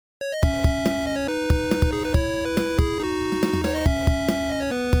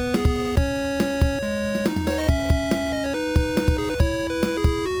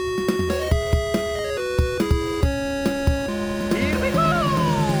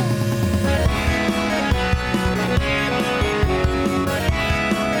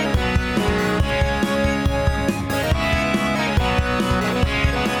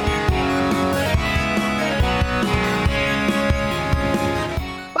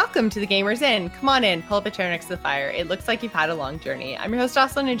Welcome to the Gamers Inn. Come on in, pull up a chair next to the fire. It looks like you've had a long journey. I'm your host,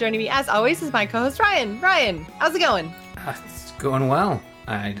 Jocelyn, and joining me, as always, is my co-host, Ryan. Ryan, how's it going? It's going well.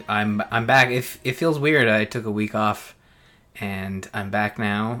 I'm back. It feels weird. I took a week off, and I'm back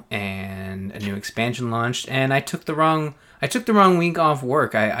now, and a new expansion launched, and I took the wrong week off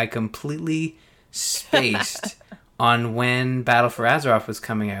work. I completely spaced on when Battle for Azeroth was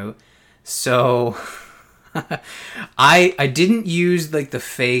coming out, so I didn't use like the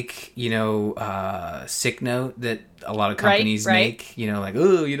fake, sick note that a lot of companies make, like,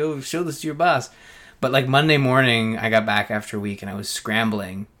 oh, show this to your boss. But like Monday morning, I got back after a week and I was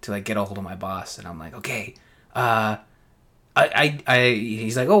scrambling to like get a hold of my boss, and I'm like, okay,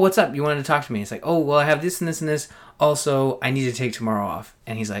 he's like, oh, what's up? You wanted to talk to me? It's like, oh, well, I have this and this and this. Also, I need to take tomorrow off.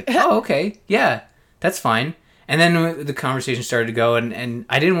 And he's like, oh, okay, yeah, that's fine. And then the conversation started to go, and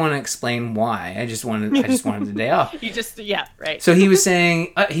I didn't want to explain why. I just wanted the day off. So he was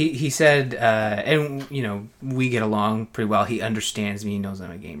saying, he said, and we get along pretty well. He understands me. He knows I'm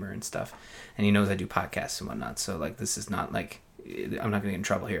a gamer and stuff, and he knows I do podcasts and whatnot. So like, this is not like, I'm not gonna get in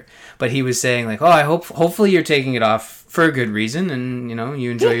trouble here. But he was saying like, oh, hopefully you're taking it off for a good reason, and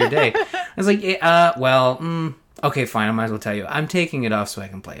you enjoy your day. I was like, okay, fine. I might as well tell you, I'm taking it off so I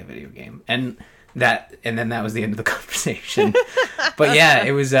can play a video game, and then that was the end of the conversation. But yeah,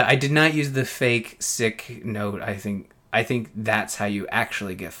 it was. I did not use the fake sick note. I think that's how you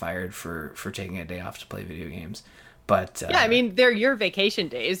actually get fired for taking a day off to play video games. But yeah, I mean, they're your vacation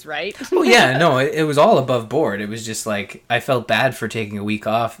days, right? Oh yeah, no, it was all above board. It was just like I felt bad for taking a week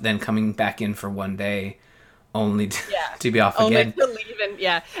off, then coming back in for one day, only to be off again. Only to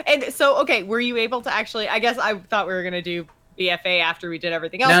leave and so okay, were you able to actually? I guess I thought we were gonna do BFA after we did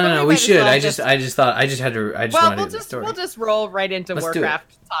everything else. No, we should. I just wanted to do the story. We'll just roll right into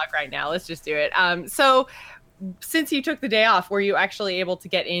Warcraft talk right now. Let's just do it. So since you took the day off, were you actually able to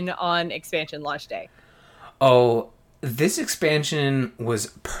get in on expansion launch day? Oh, this expansion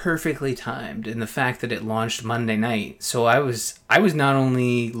was perfectly timed in the fact that it launched Monday night. So I was not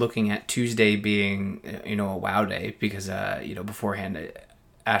only looking at Tuesday being, a WoW day, because beforehand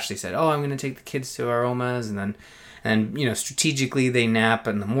Ashley said, "Oh, I'm going to take the kids to Aromas," and strategically they nap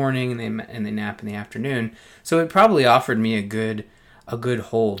in the morning and they nap in the afternoon. So it probably offered me a good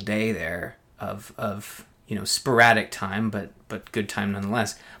whole day there of sporadic time, but good time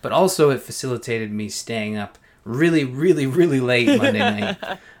nonetheless. But also it facilitated me staying up really, really, really late Monday night.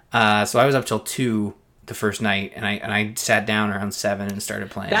 So I was up till 2 the first night, and I sat down around 7 and started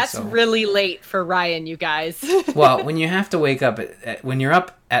playing. That's really late for Ryan, you guys. Well, when you have to wake up when you're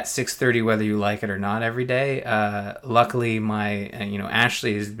up at 6:30, whether you like it or not, every day. Luckily, my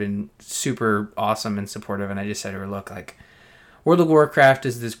Ashley has been super awesome and supportive, and I just said to her, look, like, World of Warcraft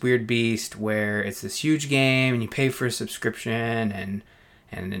is this weird beast where it's this huge game, and you pay for a subscription, and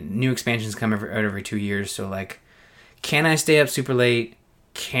new expansions come out every 2 years. So like, can I stay up super late?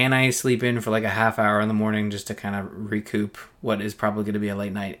 Can I sleep in for like a half hour in the morning just to kind of recoup what is probably going to be a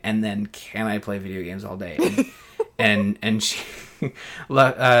late night? And then can I play video games all day? And she,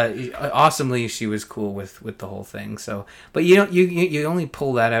 awesomely, she was cool with the whole thing. So, but you only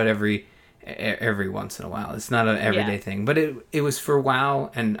pull that out every once in a while. It's not an everyday thing. But it was for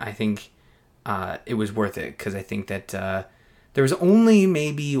WoW, and I think it was worth it, because I think that there was only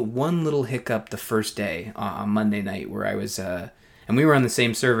maybe one little hiccup the first day on Monday night where I was. And we were on the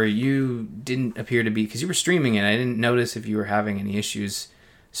same server. You didn't appear to be, because you were streaming it. I didn't notice if you were having any issues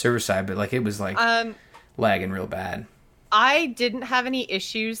server side, but like it was like lagging real bad. I didn't have any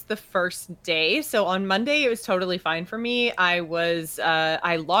issues the first day. So on Monday, it was totally fine for me. I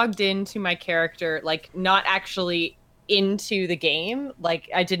logged into my character, like not actually into the game. Like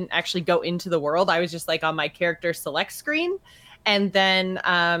I didn't actually go into the world. I was just like on my character select screen. And then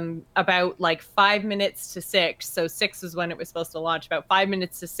about like 5 minutes to 6, so 6 is when it was supposed to launch, about 5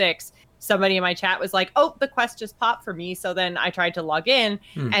 minutes to 6, somebody in my chat was like, oh, the quest just popped for me. So then I tried to log in.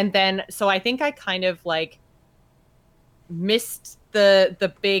 And then, so I think I kind of like missed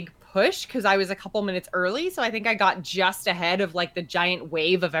the big push because I was a couple minutes early. So I think I got just ahead of like the giant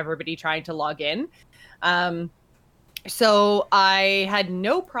wave of everybody trying to log in. So I had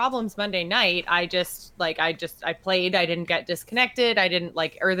no problems Monday night. I played. I didn't get disconnected. I didn't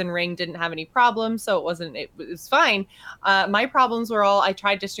Earthen Ring didn't have any problems. So it was fine. My problems were I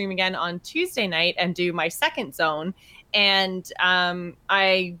tried to stream again on Tuesday night and do my second zone, and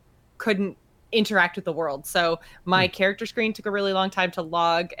I couldn't interact with the world. So my character screen took a really long time to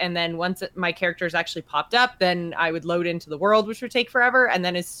log, and then once my characters actually popped up, then I would load into the world, which would take forever. And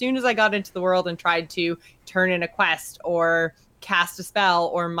then as soon as I got into the world and tried to turn in a quest or cast a spell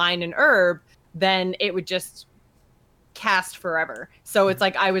or mine an herb, then it would just cast forever. So it's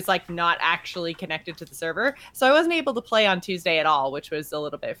like I was like not actually connected to the server. So I wasn't able to play on Tuesday at all, which was a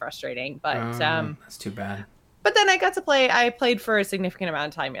little bit frustrating. That's too bad. But then I got to play. I played for a significant amount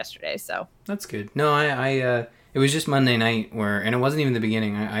of time yesterday, so That's good. No, it was just Monday night and it wasn't even the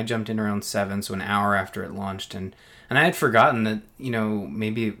beginning. I jumped in around 7, so an hour after it launched, and I had forgotten that,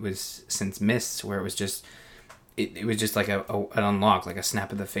 maybe it was since Mists, where it was just, it was just like an unlock, like a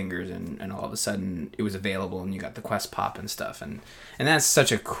snap of the fingers, and all of a sudden it was available and you got the quest pop and stuff, and that's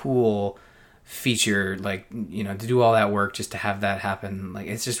such a cool feature, like, to do all that work just to have that happen. Like,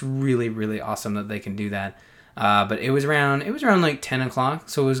 it's just really, really awesome that they can do that. But it was around like 10 o'clock,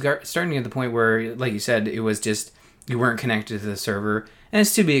 so it was starting to get to the point where, like you said, it was just, you weren't connected to the server, and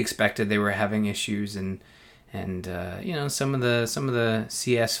it's to be expected. They were having issues, and some of the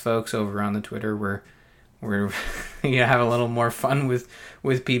CS folks over on the Twitter were have a little more fun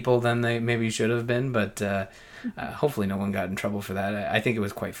with people than they maybe should have been, but hopefully no one got in trouble for that. I think it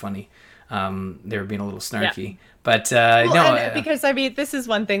was quite funny. They were being a little snarky, but because I mean, this is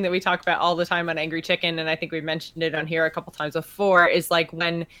one thing that we talk about all the time on Angry Chicken, and I think we've mentioned it on here a couple times before, is like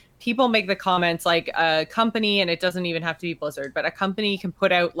when people make the comments, like a company, and it doesn't even have to be Blizzard, but a company can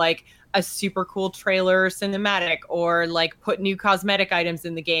put out like a super cool trailer cinematic, or like put new cosmetic items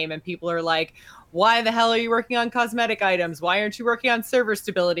in the game, and people are like, why the hell are you working on cosmetic items? Why aren't you working on server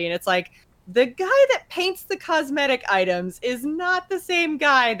stability? And it's like, the guy that paints the cosmetic items is not the same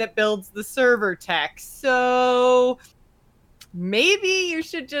guy that builds the server tech. So maybe you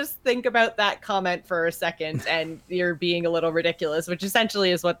should just think about that comment for a second, and you're being a little ridiculous, which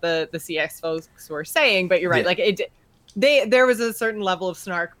essentially is what the CX folks were saying. But you're right. Yeah. Like there was a certain level of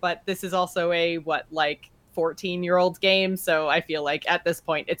snark, but this is also a 14-year-old game, so I feel like at this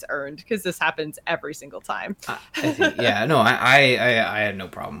point it's earned, because this happens every single time. I had no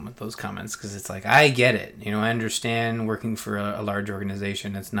problem with those comments, because it's like, I get it. I understand working for a large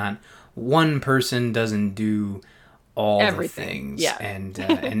organization. It's not one person doesn't do all everything. The things,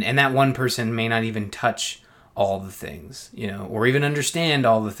 and that one person may not even touch all the things, or even understand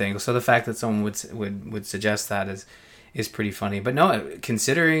all the things. So the fact that someone would suggest that is pretty funny. But no,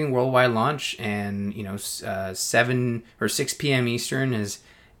 considering worldwide launch, and 7 or 6 p.m. Eastern is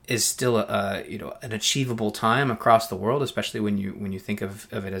still an achievable time across the world, especially when you think of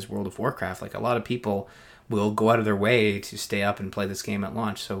it as World of Warcraft. Like, a lot of people will go out of their way to stay up and play this game at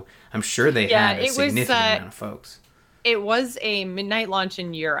launch. So I'm sure they had a significant amount of folks. It was a midnight launch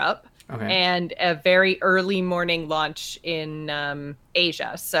in Europe, and a very early morning launch in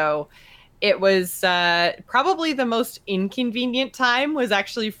Asia. So it was probably the most inconvenient time was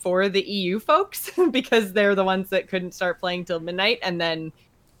actually for the EU folks, because they're the ones that couldn't start playing till midnight. And then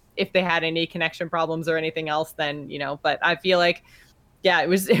if they had any connection problems or anything else, then, but I feel like, yeah, it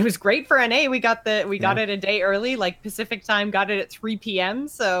was great for NA. We got it a day early, like Pacific time, got it at 3 p.m.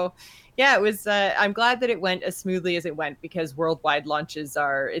 So yeah, it was, I'm glad that it went as smoothly as it went, because worldwide launches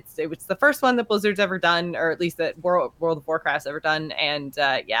it was the first one that Blizzard's ever done, or at least that World of Warcraft's ever done. And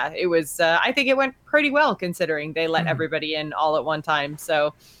it was, I think it went pretty well, considering they let everybody in all at one time.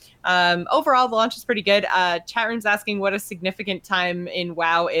 So overall, the launch is pretty good. Chat room's asking what a significant time in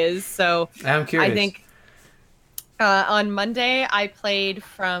WoW is. So I'm curious. I think on Monday I played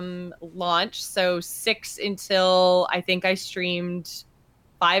from launch, so 6 until I think I streamed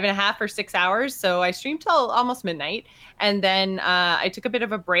 5.5 or 6 hours. So I streamed till almost midnight, and then I took a bit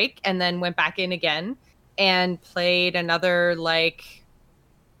of a break, and then went back in again and played another like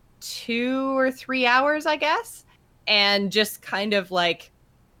 2 or 3 hours, I guess, and just kind of like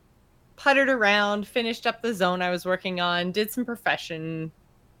puttered around, finished up the zone I was working on, did some profession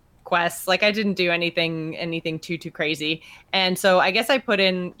quests. Like, I didn't do anything too crazy. And so I guess I put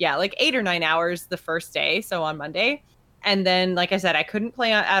in like 8 or 9 hours the first day, so on Monday. And then, like I said, I couldn't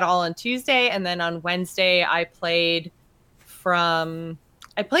play at all on Tuesday. And then on Wednesday, I played pretty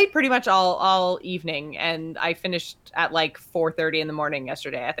much all evening. And I finished at like 4:30 in the morning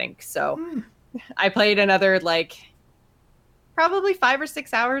yesterday, I think. So I played another probably 5 or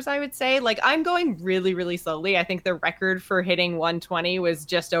 6 hours, I would say. Like, I'm going really, really slowly. I think the record for hitting 120 was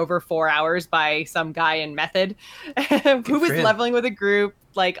just over 4 hours by some guy in Method who was leveling with a group,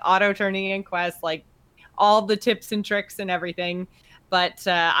 like auto turning in quests, like all the tips and tricks and everything. But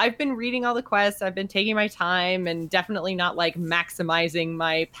I've been reading all the quests. I've been taking my time, and definitely not like maximizing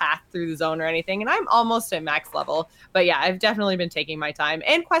my path through the zone or anything. And I'm almost at max level. But yeah, I've definitely been taking my time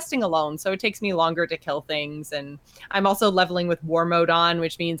and questing alone. So it takes me longer to kill things. And I'm also leveling with war mode on,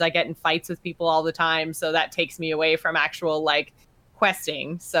 which means I get in fights with people all the time. So that takes me away from actual like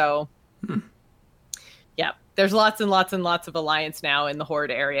questing. So yeah, There's lots and lots and lots of alliance now in the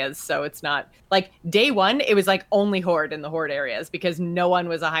horde areas, so it's not like day one it was like only horde in the horde areas because no one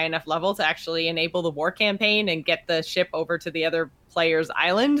was a high enough level to actually enable the war campaign and get the ship over to the other player's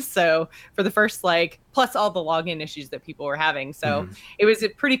island. So for the first like plus all the login issues that people were having, so Mm-hmm. it was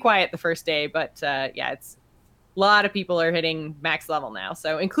pretty quiet the first day. But yeah, it's a lot of people are hitting max level now,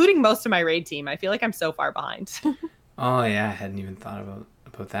 so including most of my raid team. I feel like I'm so far behind. Oh yeah, I hadn't even thought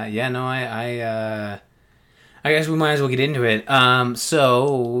about that. Yeah, no, I guess we might as well get into it.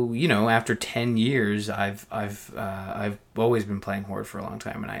 So after 10 years, I've always been playing Horde for a long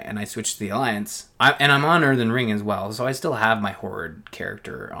time, and I switched to the Alliance. I'm on Earthen Ring as well, so I still have my Horde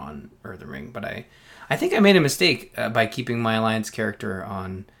character on Earthen Ring. But I think I made a mistake by keeping my Alliance character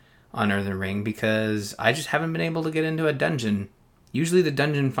on Earthen Ring because I just haven't been able to get into a dungeon. Usually the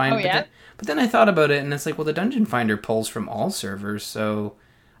dungeon finder. Oh yeah. But then I thought about it, and it's like, well, the dungeon finder pulls from all servers, so.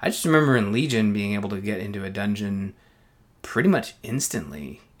 I just remember in Legion being able to get into a dungeon pretty much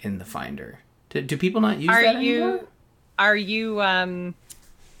instantly in the Finder. Do people not use that anymore? Are you a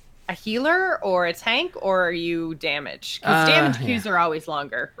healer or a tank, or are you damage? Because damage queues are always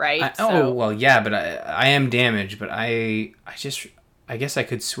longer, right? Oh well, yeah, but I am damage, but I guess I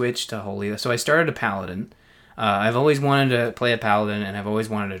could switch to Holy. So I started a Paladin. I've always wanted to play a Paladin, and I've always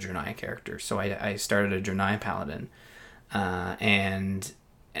wanted a Draenei character, so I started a Draenei Paladin, I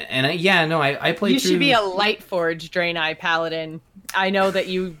played. You should be a Lightforge Draenei Paladin. I know that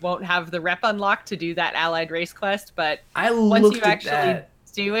you won't have the rep unlocked to do that allied race quest, but once you actually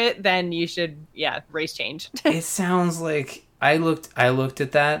do it, then you should, race change. It sounds like I looked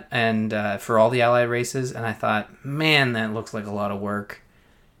at that and for all the allied races, and I thought, man, that looks like a lot of work,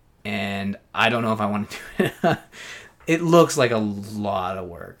 and I don't know if I want to do it. It looks like a lot of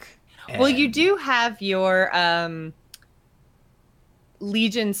work. Well, you do have your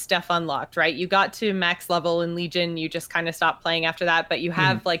Legion stuff unlocked, right? You got to max level in Legion, you just kind of stopped playing after that, but you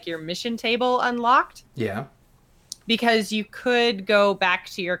have like your mission table unlocked. Yeah. Because you could go back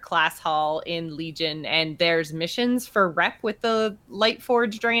to your class hall in Legion and there's missions for rep with the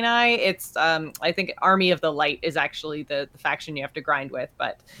Lightforge Draenei. It's I think Army of the Light is actually the faction you have to grind with,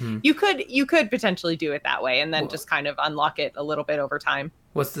 but you could potentially do it that way and then just kind of unlock it a little bit over time.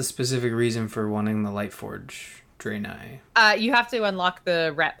 What's the specific reason for wanting the Lightforge Draenei? You have to unlock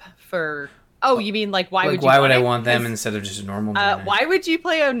the rep for. Oh, you mean like why would you? Why would I want them instead of just a normal? Why would you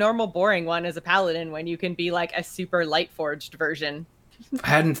play a normal boring one as a paladin when you can be like a super light forged version? I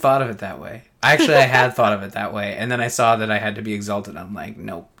hadn't thought of it that way. Actually, I had thought of it that way, and then I saw that I had to be exalted. I'm like,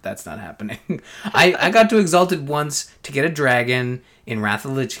 nope, that's not happening. I got to exalted once to get a dragon in Wrath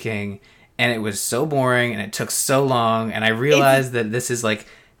of the Lich King, and it was so boring and it took so long, and I realized that this is like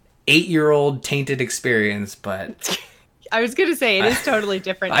 8-year-old tainted experience, but I was gonna say it is totally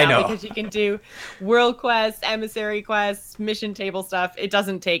different now because you can do world quests, emissary quests, mission table stuff. It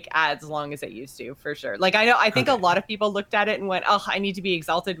doesn't take as long as it used to, for sure. Like I think a lot of people looked at it and went, "Oh, I need to be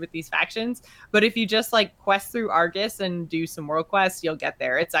exalted with these factions." But if you just like quest through Argus and do some world quests, you'll get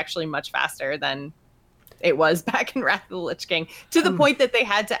there. It's actually much faster than it was back in Wrath of the Lich King. To the point that they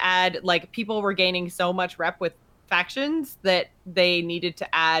had to add, like, people were gaining so much rep with factions that they needed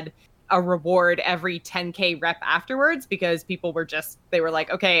to add a reward every 10k rep afterwards because people were they were like,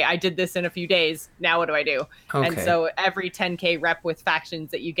 okay, I did this in a few days, now what do I do? Okay. And so every 10k rep with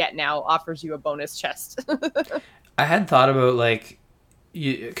factions that you get now offers you a bonus chest. I had thought about like,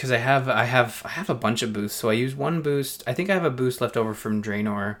 because I have a bunch of boosts, so I use one boost. I think I have a boost left over from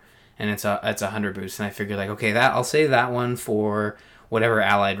Draenor, and it's 100 boosts, and I figured like, okay, that I'll save that one for whatever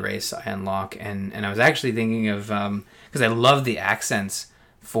allied race I unlock, and I was actually thinking of because I love the accents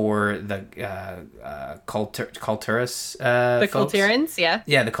for the Kulturis the folks. Kultirans,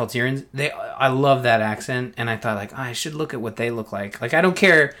 yeah, the Kultirans. I love that accent, and I thought like, I should look at what they look like. Like I don't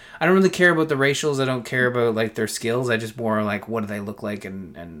really care about the racials. I don't care about like their skills. I just more like what do they look like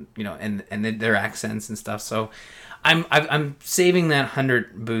and their accents and stuff. So I'm saving that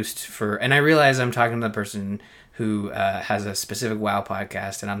 100 boost for, and I realize I'm talking to the person who has a specific WoW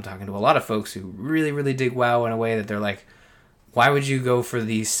podcast, and I'm talking to a lot of folks who really, really dig WoW in a way that they're like, why would you go for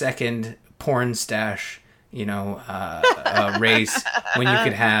the second porn stash, race when you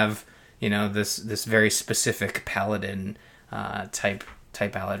could have, this very specific paladin type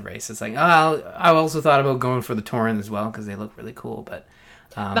allied race? It's like, I also thought about going for the Tauren as well because they look really cool, but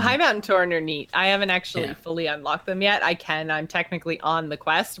the High Mountain Tauren are neat. I haven't actually fully unlocked them yet. I'm technically on the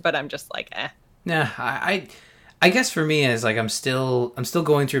quest, but I'm just like, eh. Yeah, I guess for me is like I'm still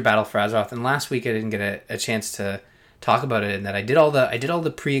going through Battle for Azeroth, and last week I didn't get a chance to talk about it, and that I did all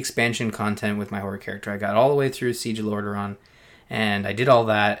the pre-expansion content with my horror character. I got all the way through Siege of Lordaeron, and I did all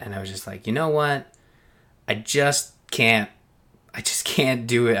that, and I was just like, you know what? I just can't. I just can't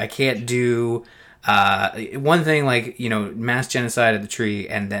do it. I can't do one thing like mass genocide of the tree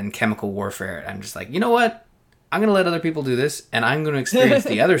and then chemical warfare. I'm just like, you know what? I'm gonna let other people do this, and I'm gonna experience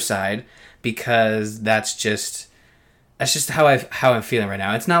the other side because that's just how I'm feeling right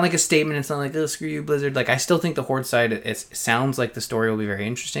now. It's not like a statement. It's not like, oh, screw you, Blizzard. Like, I still think the Horde side, it sounds like the story will be very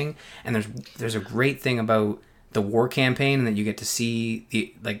interesting, and there's a great thing about the war campaign and that you get to see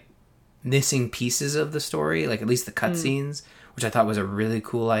the like missing pieces of the story, like at least the cutscenes, which I thought was a really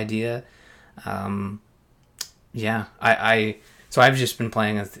cool idea. Yeah, I so I've just been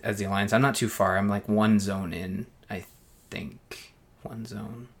playing as the Alliance. I'm not too far. I'm like one zone in, I think. One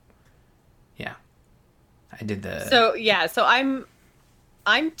zone. Yeah, I did the. So yeah, so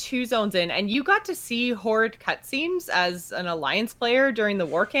I'm 2 zones in, and you got to see Horde cutscenes as an Alliance player during the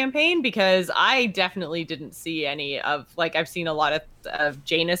war campaign because I definitely didn't see any of like I've seen a lot of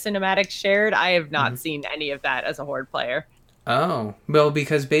Jaina cinematics shared. I have not seen any of that as a Horde player. Oh, well,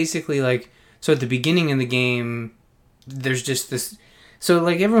 because basically, like, so at the beginning of the game, there's just this. So,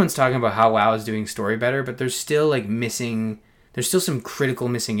 like, everyone's talking about how WoW is doing story better, but there's still, like, missing. There's still some critical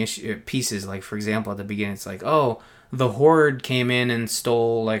missing pieces. Like, for example, at the beginning, it's like, oh, the Horde came in and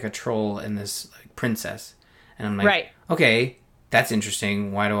stole, like, a troll and this, like, princess. And I'm like, Right. okay, that's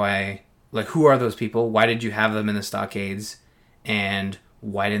interesting. Why do I. Like, who are those people? Why did you have them in the stockades? And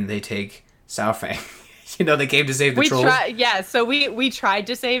why didn't they take Saurfang? They came to save the trolls. So we tried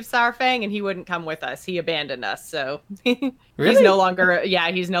to save Saurfang and he wouldn't come with us. He abandoned us. So he's Really? no longer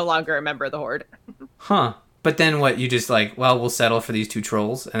he's no longer a member of the Horde. Huh. But then what? You just like, well, we'll settle for these two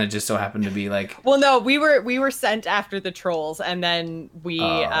trolls, and it just so happened to be like, Well, no, we were sent after the trolls, and then we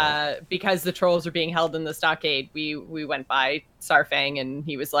oh, because the trolls were being held in the stockade, we went by Sarfang, and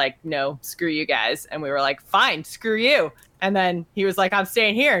he was like, "No, screw you guys," and we were like, "Fine, screw you," and then he was like, "I'm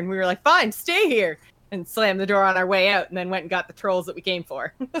staying here," and we were like, "Fine, stay here," and slammed the door on our way out, and then went and got the trolls that we came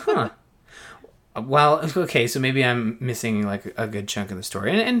for. huh. Well, okay, so maybe I'm missing like a good chunk of the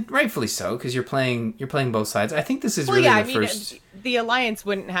story, and rightfully so, because you're playing both sides. I think this is Well, really yeah, the I mean, first. the Alliance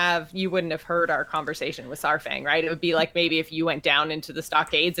you wouldn't have heard our conversation with Sarfang, right? It would be like maybe if you went down into the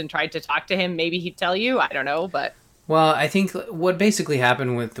stockades and tried to talk to him, maybe he'd tell you. I don't know, but Well, I think what basically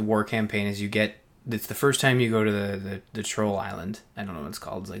happened with the war campaign is it's the first time you go to the troll island. I don't know what it's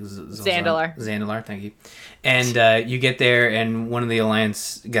called. It's like Zandalar. Zandalar, thank you. And you get there, and one of the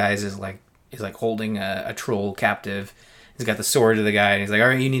Alliance guys is like holding a troll captive. He's got the sword to the guy, and he's like, "All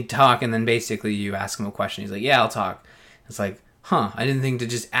right, you need to talk." And then basically you ask him a question. He's like, "Yeah, I'll talk." It's like, huh? I didn't think to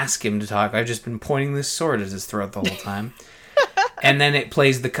just ask him to talk. I've just been pointing this sword at his throat the whole time. And then it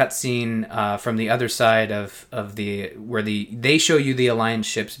plays the cutscene from the other side of where they show you the Alliance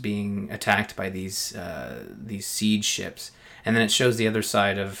ships being attacked by these siege ships, and then it shows the other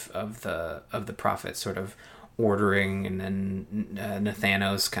side of the Prophet sort of ordering, and then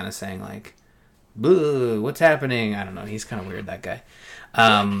Nathanos kind of saying like, "Boo, what's happening?" I don't know. He's kind of weird, that guy.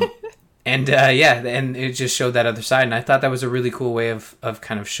 And yeah, and it just showed that other side, and I thought that was a really cool way of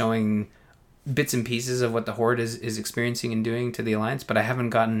kind of showing bits and pieces of what the Horde is experiencing and doing to the Alliance, but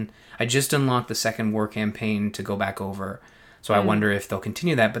I just unlocked the second war campaign to go back over, so I wonder if they'll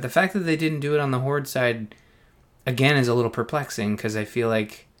continue that. But the fact that they didn't do it on the Horde side, again, is a little perplexing, because I feel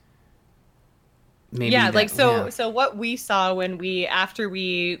like maybe yeah, that, like so yeah. so what we saw when after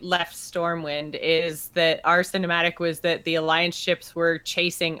we left Stormwind is that our cinematic was that the Alliance ships were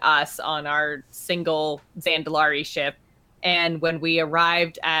chasing us on our single Zandalari ship. And when we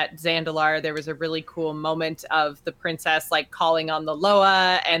arrived at Zandalar, there was a really cool moment of the princess like calling on the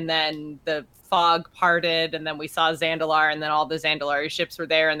Loa, and then the fog parted, and then we saw Zandalar, and then all the Zandalari ships were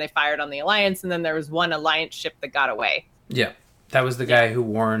there, and they fired on the Alliance, and then there was one Alliance ship that got away. Yeah, that was the Yeah. guy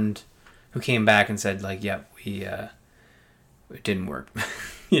who came back and said like, "Yep, it didn't work."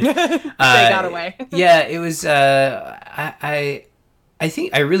 They got away. Yeah, it was. I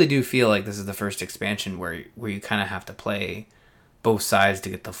think I really do feel like this is the first expansion where you kind of have to play both sides to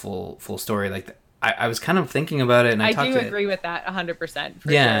get the full story. Like I was kind of thinking about it, and I talked do to agree with that 100%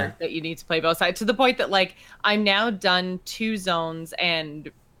 for yeah. sure, that you need to play both sides to the point that like I'm now done 2 zones and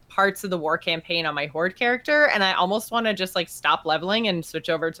parts of the war campaign on my Horde character, and I almost want to just like stop leveling and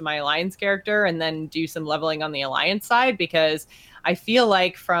switch over to my Alliance character and then do some leveling on the Alliance side, because I feel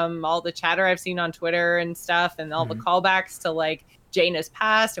like from all the chatter I've seen on Twitter and stuff and all the callbacks to like Jaina's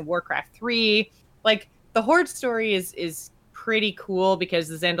past and Warcraft 3, like the Horde story is pretty cool because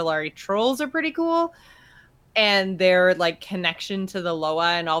the Zandalari trolls are pretty cool, and their like connection to the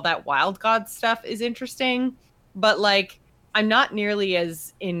Loa and all that wild god stuff is interesting, but like I'm not nearly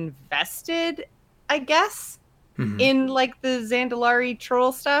as invested, I guess. Mm-hmm. in like the Zandalari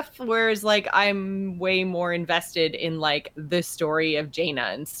troll stuff, whereas like I'm way more invested in like the story of Jaina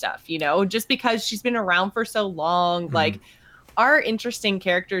and stuff, just because she's been around for so long. Mm-hmm. Like our interesting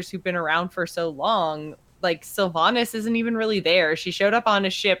characters who've been around for so long, like Sylvanas isn't even really there. She showed up on a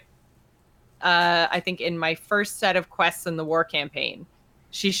ship, I think in my first set of quests in the war campaign.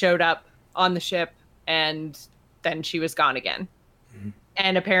 She showed up on the ship and then she was gone again. Mm-hmm.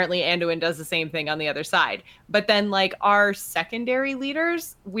 And apparently Anduin does the same thing on the other side. But then like our secondary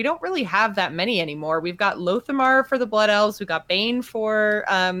leaders, we don't really have that many anymore. We've got Lothamar for the Blood Elves, we've got Bane for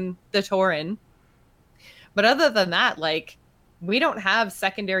the Tauren. But other than that, like we don't have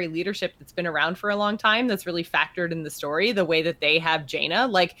secondary leadership that's been around for a long time that's really factored in the story the way that they have Jaina.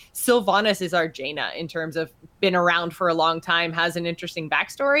 Like Sylvanas is our Jaina in terms of been around for a long time, has an interesting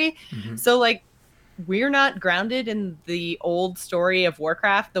backstory. Mm-hmm. So like we're not grounded in the old story of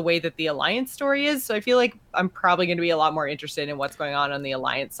Warcraft the way that the Alliance story is. So I feel like I'm probably going to be a lot more interested in what's going on the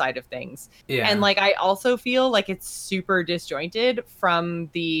Alliance side of things. And Yeah. like I also feel like it's super disjointed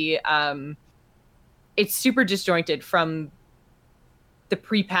from the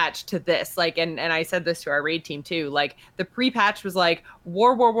pre-patch to this. Like and I said this to our raid team too. Like the pre-patch was like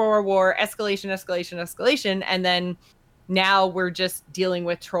war, escalation, escalation, escalation, and then now we're just dealing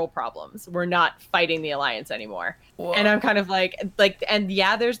with troll problems. We're not fighting the Alliance anymore. And Well, I'm kind of like and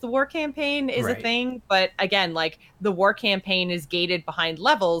yeah, there's the war campaign is a right. thing, but again, like the war campaign is gated behind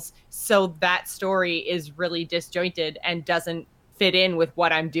levels, so that story is really disjointed and doesn't fit in with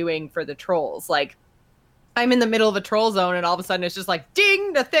what I'm doing for the trolls. Like I'm in the middle of a troll zone and all of a sudden it's just like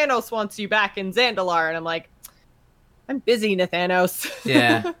ding, Nathanos wants you back in Zandalar, and I'm like, I'm busy, Nathanos.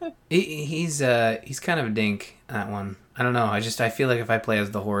 Yeah. He's kind of a dink, that one. I don't know. I feel like if I play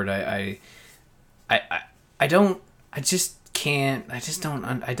as the Horde, I don't. I just can't.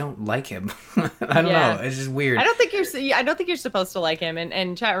 I don't like him. I don't Yeah. know. It's just weird. I don't think you're supposed to like him.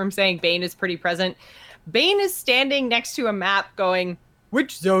 And chat room saying Bane is pretty present. Bane is standing next to a map going,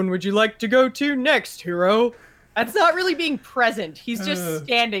 "Which zone would you like to go to next, hero?" That's not really being present. He's just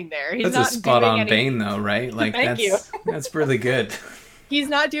standing there. He's That's a not spot doing on anything. Bane, though, right? Like Thank you. that's really good. He's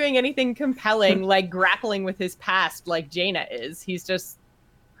not doing anything compelling, like grappling with his past, like Jaina is. He's just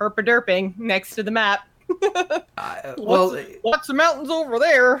herpaderping next to the map. Well, Lots of mountains over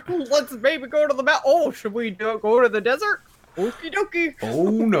there. Let's maybe go to the mountain. Oh, should we go to the desert? Okie dokie. oh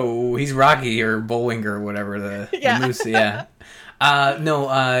no, he's Rocky or Bullwinkle or whatever the moose. Yeah. No,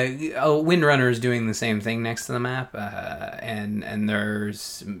 Windrunner is doing the same thing next to the map, and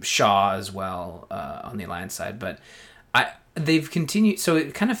there's Shaw as well on the Alliance side. But they've continued, so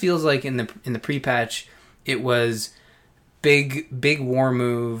it kind of feels like in the pre-patch, it was big war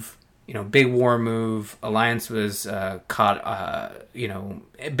move. Big war move. Alliance was caught.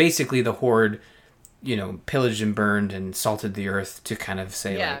 Basically the Horde, pillaged and burned and salted the earth to kind of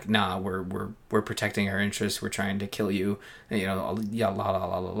say like, nah, we're protecting our interests. We're trying to kill you. Yeah, la la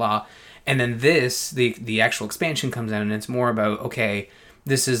la la la. And then the actual expansion comes out and it's more about, okay,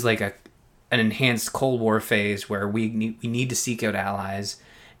 this is like an enhanced Cold War phase where we need to seek out allies,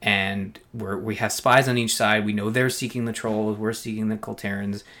 and we have spies on each side. We know they're seeking the trolls, we're seeking the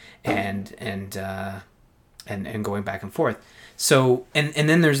Colterans, and going back and forth. So and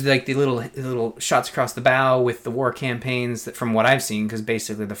then there's like the little shots across the bow with the war campaigns that, from what I've seen, because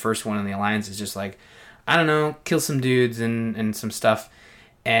basically the first one in the Alliance is just like, I don't know, kill some dudes and some stuff,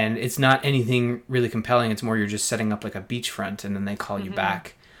 and it's not anything really compelling. It's more you're just setting up like a beachfront, and then they call you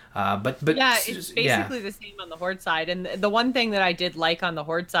back. But yeah, it's basically the same on the Horde side. And the one thing that I did like on the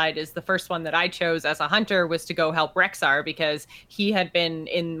Horde side is the first one that I chose as a hunter was to go help Rexar, because he had been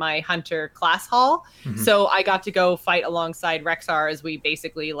in my hunter class hall. Mm-hmm. So I got to go fight alongside Rexar as we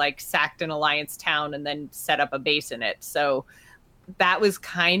basically like sacked an Alliance town and then set up a base in it. So that was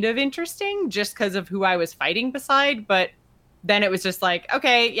kind of interesting just because of who I was fighting beside. But then it was just like,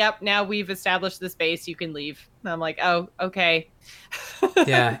 okay, yep, now we've established this base, you can leave. And I'm like, oh, okay.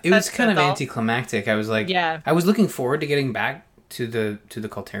 Yeah, it was kind of anticlimactic. I was like, yeah, I was looking forward to getting back to the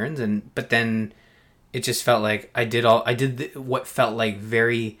Colterans, but then it just felt like I did what felt like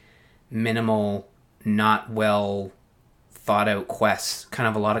very minimal, not well thought out quests. Kind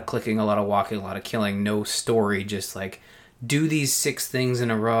of a lot of clicking, a lot of walking, a lot of killing, no story, just like do these 6 things in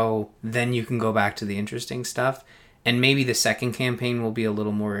a row, then you can go back to the interesting stuff. And maybe the second campaign will be a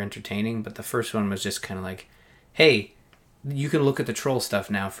little more entertaining, but the first one was just kind of like, hey, you can look at the troll stuff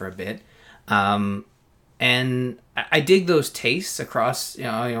now for a bit. And I dig those tastes across,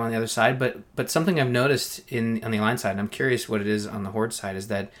 on the other side, but something I've noticed on the Alliance side, and I'm curious what it is on the Horde side, is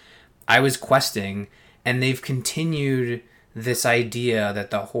that I was questing, and they've continued this idea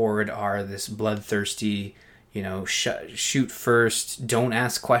that the Horde are this bloodthirsty, shoot first, don't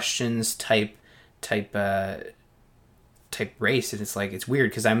ask questions type type race. And it's like, it's weird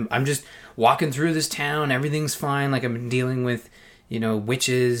because I'm just walking through this town, everything's fine, like I'm dealing with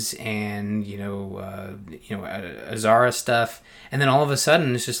witches and Azara stuff, and then all of a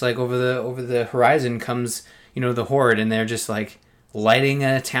sudden it's just like over the horizon comes the horde, and they're just like lighting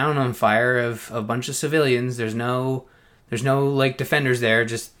a town on fire of a bunch of civilians. There's no like defenders there,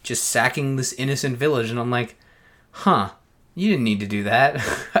 just sacking this innocent village, and I'm like, huh, you didn't need to do that.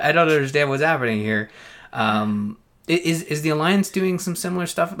 I don't understand what's happening here. Is the Alliance doing some similar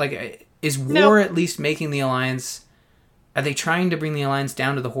stuff? Like, is war at least making the Alliance? Are they trying to bring the Alliance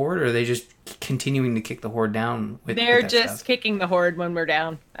down to the Horde, or are they just continuing to kick the Horde down? They're just stuff? Kicking the Horde when we're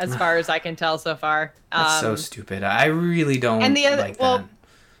down, as far as I can tell so far. That's so stupid. I really don't like that.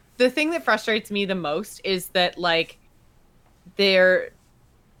 The thing that frustrates me the most is that, like, there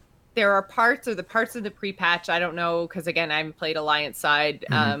are parts of the pre-patch, I don't know, because again, I haven't played Alliance side,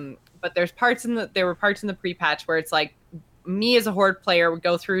 but there were parts in the pre-patch where it's like, me as a Horde player would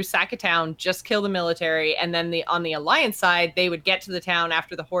go through, sack a town, just kill the military, and then on the Alliance side, they would get to the town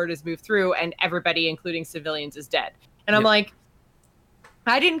after the Horde has moved through, and everybody, including civilians, is dead. And I'm like,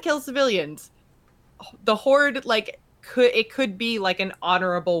 I didn't kill civilians. The Horde, like, could be like an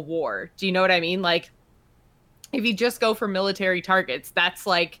honorable war. Do you know what I mean? Like, if you just go for military targets, that's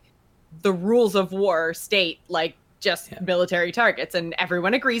like the rules of war state, like, just military targets, and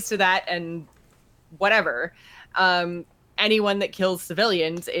everyone agrees to that, and whatever. Anyone that kills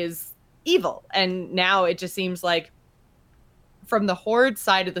civilians is evil. And now it just seems like, from the Horde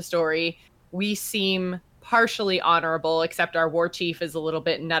side of the story, we seem partially honorable, except our war chief is a little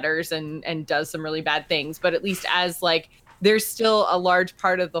bit nutters and does some really bad things. But at least as, like, there's still a large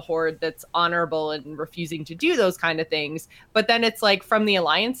part of the Horde that's honorable and refusing to do those kind of things. But then it's like, from the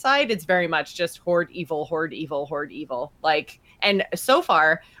Alliance side, it's very much just Horde evil, Horde evil, Horde evil. Like, and so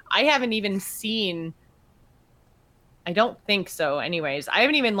far, I haven't even seen... I don't think so anyways. I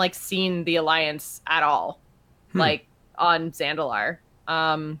haven't even, like, seen the Alliance at all, like, on Zandalar.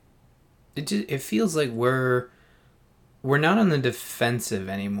 It feels like we're not on the defensive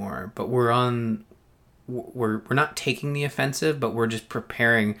anymore, but we're not taking the offensive, but we're just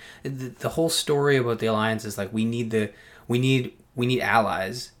preparing. The whole story about the Alliance is like, we need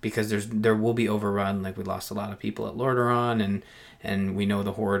allies, because there will be overrun. Like, we lost a lot of people at Lordaeron, and we know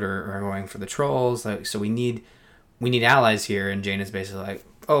the Horde are going for the trolls. Like, so we need allies here. And Jaina's basically like,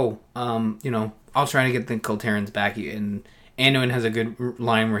 I'll try to get the Kulterans back. And Anduin has a good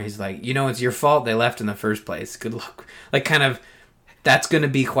line where he's like, it's your fault they left in the first place. Good luck. Like, kind of, that's going to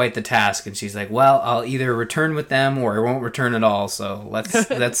be quite the task. And she's like, well, I'll either return with them or I won't return at all. So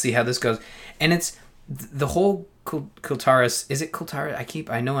let's see how this goes. And it's the whole Kultaris. Is it Kultaris?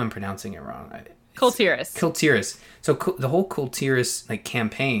 I know I'm pronouncing it wrong. Kultiris. So the whole Kultiris, like,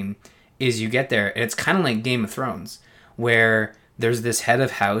 campaign is, you get there, and it's kind of like Game of Thrones, where there's this head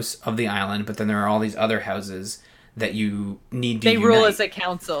of house of the island, but then there are all these other houses that you need to unite. Rule as a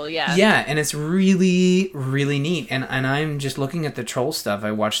council, yeah. Yeah, and it's really, really neat. And I'm just looking at the troll stuff.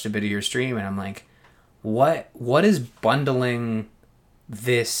 I watched a bit of your stream, and I'm like, what is bundling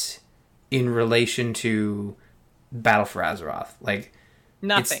this in relation to Battle for Azeroth? Like,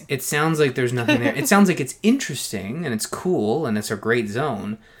 nothing. It sounds like there's nothing there. It sounds like it's interesting, and it's cool, and it's a great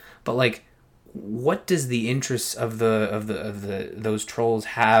zone. But, like, what does the interests of those trolls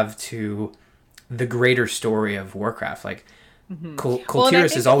have to the greater story of Warcraft? Like,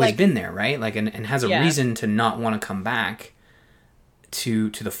 Kultiris has always been there, right? Like, and has a reason to not want to come back to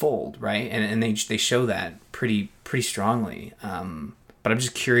the fold, right? And they show that pretty strongly. But I'm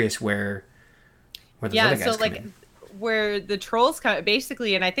just curious where those other guys come in. Where the trolls come,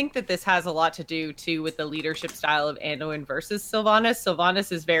 basically, and I think that this has a lot to do too with the leadership style of Anduin versus Sylvanas.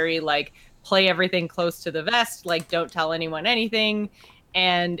 Sylvanas is very, like, play everything close to the vest, like, don't tell anyone anything,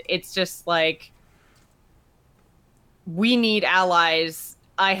 and it's just like, we need allies.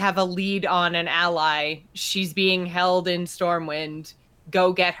 I have a lead on an ally. She's being held in Stormwind.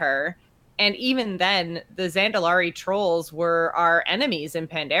 Go get her. And even then, the Zandalari trolls were our enemies in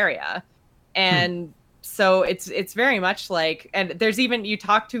Pandaria, and so it's very much like, and there's even, you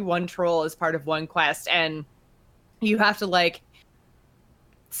talk to one troll as part of one quest, and you have to, like,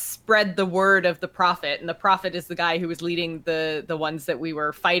 spread the word of the prophet, and the prophet is the guy who was leading the ones that we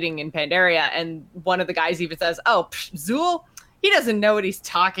were fighting in Pandaria, and one of the guys even says, Zul, he doesn't know what he's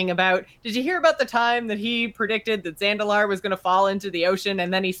talking about. Did you hear about the time that he predicted that Zandalar was going to fall into the ocean,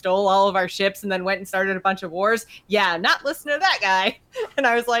 and then he stole all of our ships and then went and started a bunch of wars? Yeah, not listening to that guy. And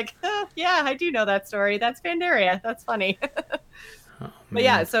I was like, yeah, I do know that story. That's Pandaria. That's funny. But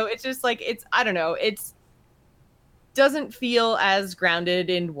yeah, so it's just like, I don't know. It's doesn't feel as grounded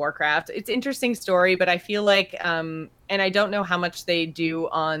in Warcraft. It's interesting story, but I feel like and I don't know how much they do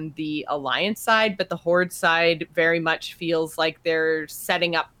on the Alliance side, but the Horde side very much feels like they're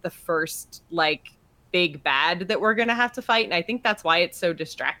setting up the first like big bad that we're going to have to fight, and I think that's why it's so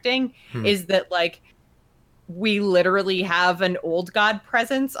distracting Hmm. is that like we literally have an old god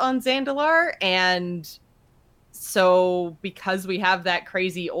presence on Zandalar, and so because we have that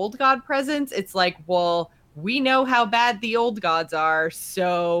crazy old god presence, it's like, well, we know how bad the old gods are,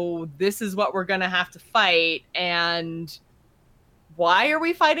 so this is what we're going to have to fight. And why are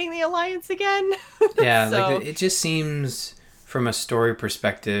we fighting the Alliance again? Yeah, like So, it just seems from a story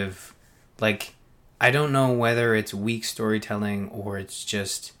perspective, like I don't know whether it's weak storytelling or it's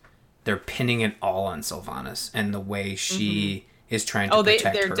just they're pinning it all on Sylvanas and the way mhm. she is trying to Oh,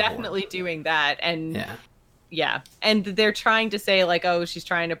 protect they're her horde. definitely doing that. And Yeah. yeah, and they're trying to say like, oh, she's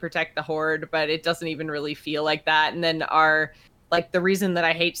trying to protect the horde, but it doesn't even really feel like that. And then our like the reason that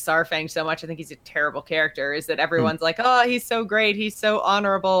I hate Sarfang so much, I think he's a terrible character, is that Hmm. everyone's like, oh, he's so great, he's so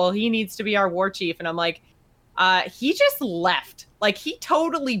honorable, he needs to be our war chief, and I'm like, he just left. Like he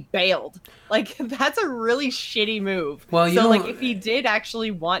totally bailed. Like that's a really shitty move. Well, you So like know, if he did actually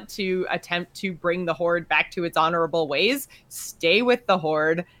want to attempt to bring the horde back to its honorable ways, stay with the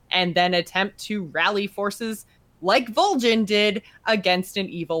horde and then attempt to rally forces like Vol'jin did against an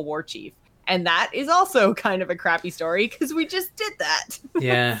evil war chief. And that is also kind of a crappy story because we just did that.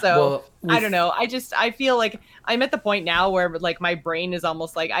 yeah. So Well, I don't with know. I feel like I'm at the point now where like my brain is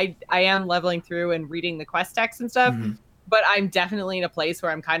almost like I am leveling through and reading the quest text and stuff, mhm. but I'm definitely in a place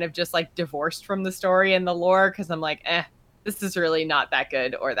where I'm kind of just like divorced from the story and the lore because I'm like, this is really not that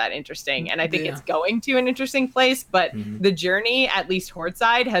good or that interesting. And I think Yeah. it's going to an interesting place, but Mhm. the journey, at least Horde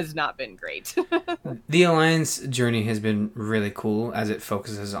side, has not been great. The Alliance journey has been really cool as it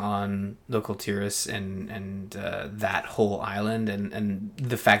focuses on local tourists and that whole island and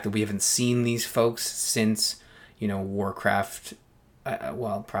the fact that we haven't seen these folks since Warcraft.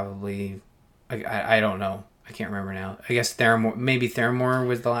 Well, probably I don't know. I can't remember now. I guess Theramore, maybe Theramore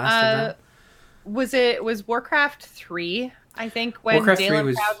was the last of uh them. was Warcraft 3, I think, when Warcraft 3 Dalen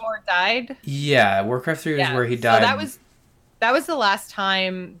was, Proudmoore died? yeah, Warcraft 3 was Yeah. where he So died. that was the last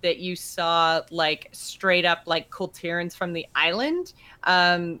time that you saw like straight up like Kultirans from the island.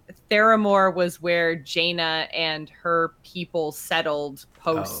 Theramore was where Jaina and her people settled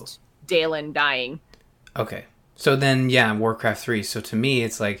Oh, post Dalen dying. okay. So then, yeah, Warcraft 3. So to me,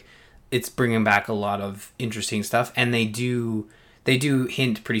 it's like it's bringing back a lot of interesting stuff, and they do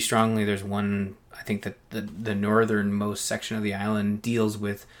hint pretty strongly. There's one, I think that the northernmost section of the island deals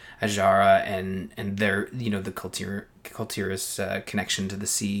with Ajara and their the Kultiris connection to the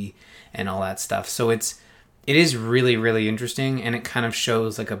sea and all that stuff. So it is really really interesting, and it kind of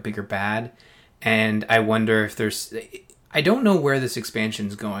shows like a bigger bad. And I wonder if there's I don't know where this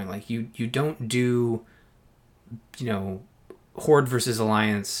expansion's going. Like you don't do you know Horde versus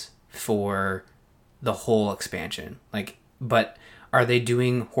Alliance for the whole expansion. Like, but are they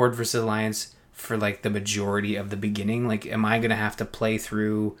doing Horde versus Alliance for like the majority of the beginning? Like, am I gonna have to play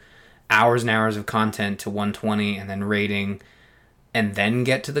through hours and hours of content to 120 and then rating and then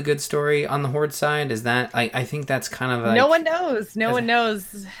get to the good story on the Horde side? Is that I think that's kind of No one like knows. No one knows.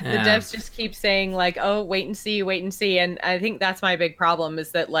 The yeah. devs just keep saying like, "Oh, wait and see, wait and see." And I think that's my big problem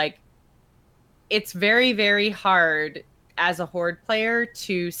is that like it's very, very hard as a horde player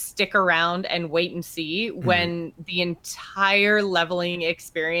to stick around and wait and see Mhm. when the entire leveling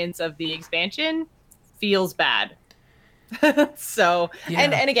experience of the expansion feels bad. So, Yeah.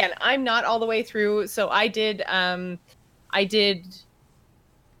 and again, I'm not all the way through. So I did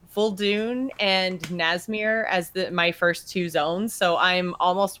Vol'dun and Nazmir as my first two zones. So I'm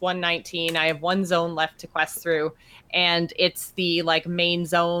almost 119. I have one zone left to quest through, and it's the like main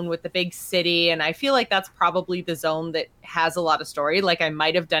zone with the big city. And I feel like that's probably the zone that has a lot of story. Like I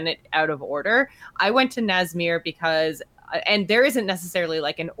might have done it out of order. I went to Nazmir because and there isn't necessarily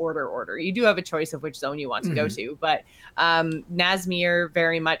like an order. You do have a choice of which zone you want to go Mhm. to, but Nazmir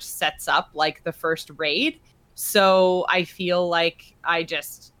very much sets up like the first raid. So I feel like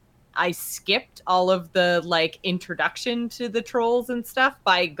I skipped all of the like introduction to the trolls and stuff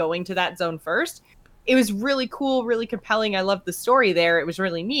by going to that zone first. It was really cool, really compelling. I loved the story there. It was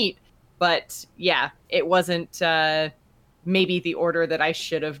really neat. But yeah, it wasn't maybe the order that I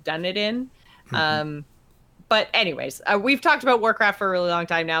should have done it in. Mhm. But anyways, we've talked about Warcraft for a really long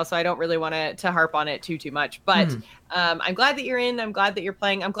time now, so I don't really want to harp on it too much. But Mhm. I'm glad that you're in. I'm glad that you're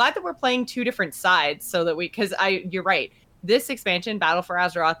playing. I'm glad that we're playing two different sides, so that because you're right. This expansion, Battle for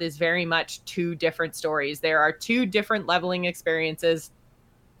Azeroth, is very much two different stories. There are two different leveling experiences.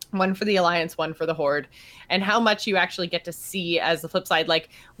 one for the Alliance, one for the Horde, and how much you actually get to see as the flip side. Like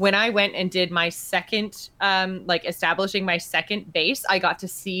when I went and did my second, like establishing my second base, I got to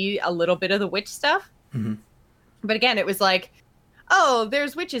see a little bit of the witch stuff. Hmm. But again, it was like, oh,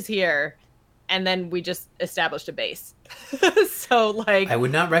 there's witches here. And then we just established a base. So like I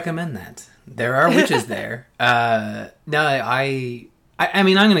would not recommend that. There are witches there. No, I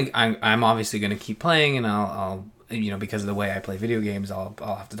mean, I'm obviously gonna keep playing, and I'll because of the way I play video games, I'll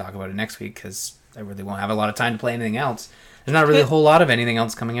have to talk about it next week because I really won't have a lot of time to play anything else. There's not really a whole lot of anything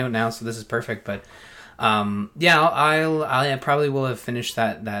else coming out now, so this is perfect. But yeah, I probably will have finished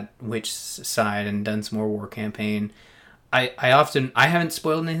that witch side and done some more war campaign. I haven't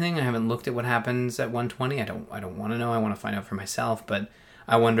spoiled anything. I haven't looked at what happens at 120. I don't want to know. I want to find out for myself. But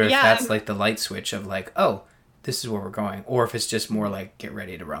I wonder if that's like the light switch of like, oh, this is where we're going, or if it's just more like get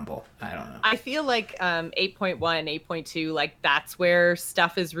ready to rumble. I don't know. I feel like 8.1, 8.2, like that's where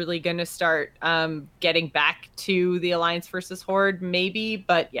stuff is really going to start getting back to the Alliance versus Horde, maybe.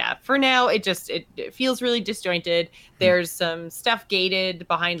 But yeah, for now, it feels really disjointed. There's some stuff gated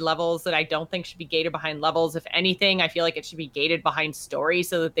behind levels that I don't think should be gated behind levels. If anything, I feel like it should be gated behind story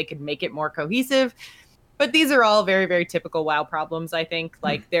so that they could make it more cohesive. But these are all very, very typical WoW problems, I think.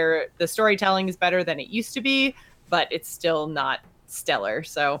 Like, the storytelling is better than it used to be, but it's still not stellar.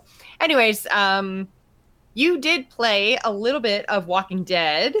 So, anyways, you did play a little bit of Walking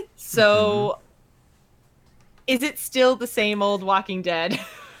Dead. So, is it still the same old Walking Dead?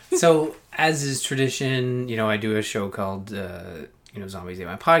 So, as is tradition, I do a show called, Zombies Ate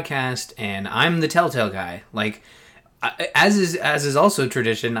My Podcast, and I'm the Telltale guy. Like, as is also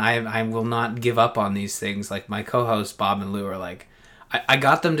tradition, I will not give up on these things. Like my co-hosts Bob and Lou are like, I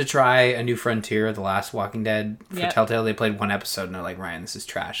got them to try A New Frontier, the last Walking Dead for Telltale. They played one episode and they're like, Ryan, this is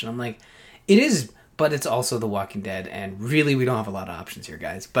trash. And I'm like, it is, but it's also The Walking Dead, and really we don't have a lot of options here,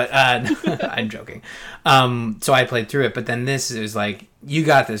 guys. But I'm joking. So I played through it, but then this is like, you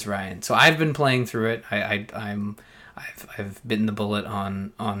got this, Ryan. So I've been playing through it. I've bitten the bullet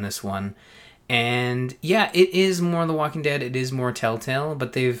on this one. And yeah, it is more The Walking Dead. It is more Telltale,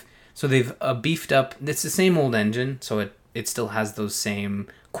 but they've beefed up. It's the same old engine, so it still has those same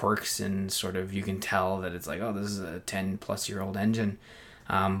quirks, and sort of you can tell that it's like, oh, this is a 10-plus-year-old engine.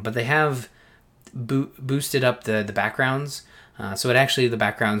 But they have boosted up the backgrounds, so the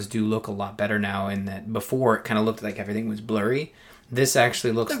backgrounds do look a lot better now. In that before it kind of looked like everything was blurry. This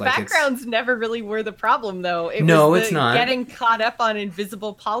actually looks like the backgrounds never really were the problem, though. It's not. Getting caught up on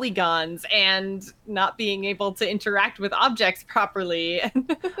invisible polygons and not being able to interact with objects properly.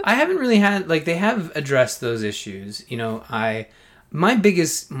 I haven't really had, like, they have addressed those issues. My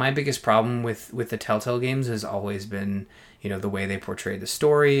biggest problem with the Telltale games has always been, the way they portray the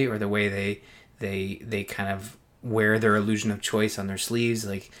story, or the way they kind of wear their illusion of choice on their sleeves.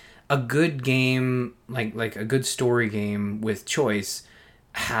 Like, a good game, like a good story game with choice,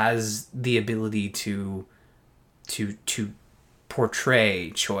 has the ability to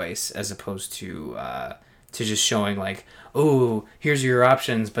portray choice, as opposed to just showing like, oh, here's your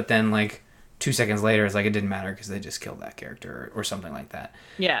options, but then like 2 seconds later it's like it didn't matter because they just killed that character or something like that.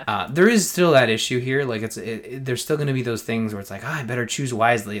 Yeah. There is still that issue here. Like there's still going to be those things where it's like, I better choose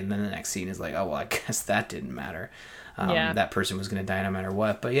wisely, and then the next scene is like, oh well, I guess that didn't matter. That person was going to die no matter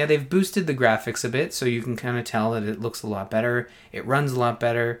what. But yeah, they've boosted the graphics a bit, so you can kind of tell that it looks a lot better. It runs a lot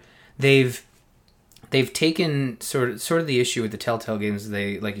better. They've taken sort of the issue with the Telltale games.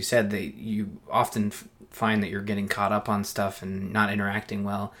 They, like you said, you often find that you're getting caught up on stuff and not interacting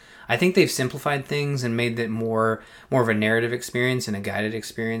well. I think they've simplified things and made it more of a narrative experience and a guided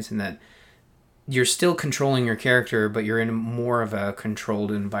experience, and that you're still controlling your character, but you're in more of a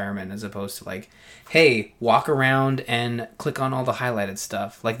controlled environment, as opposed to like, hey, walk around and click on all the highlighted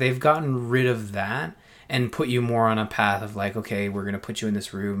stuff. Like, they've gotten rid of that and put you more on a path of like, okay, we're going to put you in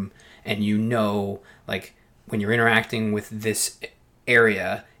this room, and like, when you're interacting with this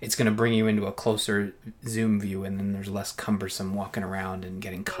area, it's going to bring you into a closer zoom view, and then there's less cumbersome walking around and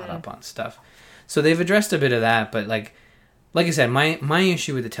getting caught up on stuff. So they've addressed a bit of that, but like I said, my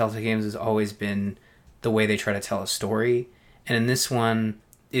issue with the Telltale games has always been the way they try to tell a story, and in this one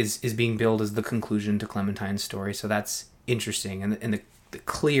is being billed as the conclusion to Clementine's story. So that's interesting. And the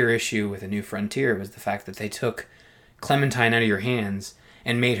clear issue with A New Frontier was the fact that they took Clementine out of your hands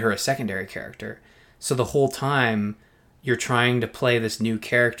and made her a secondary character. So the whole time you're trying to play this new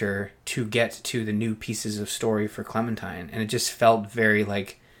character to get to the new pieces of story for Clementine, and it just felt very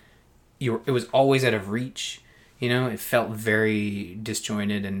like it was always out of reach. It felt very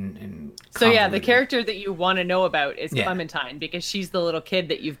disjointed and so yeah, the character that you want to know about is Clementine, because she's the little kid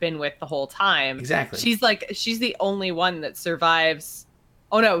that you've been with the whole time. Exactly. She's the only one that survives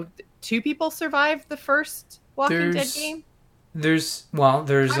Oh no, two people survived the first Walking Dead There's game. there's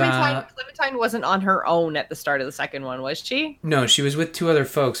Clementine wasn't on her own at the start of the second one, was she? no, she was with two other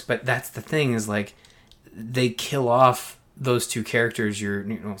folks, but that's the thing is like they kill off those two characters.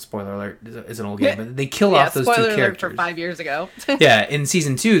 Spoiler alert, it's an old game, but they kill Yeah, off those two spoiler alert for characters. 5 years ago. Yeah, in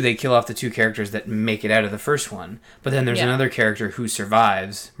season 2, they kill off the two characters that make it out of the first one. But then there's Yeah. another character who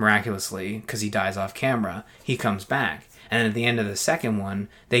survives miraculously because he dies off camera. He comes back. And at the end of the second one,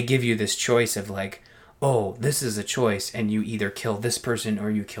 they give you this choice of like, oh, this is a choice, and you either kill this person or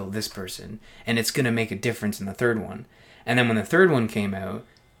you kill this person. And it's going to make a difference in the third one. And then when the third one came out,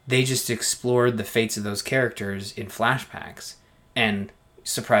 they just explored the fates of those characters in flashbacks. And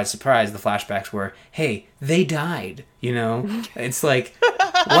surprise, surprise, the flashbacks were, hey, they died. It's like,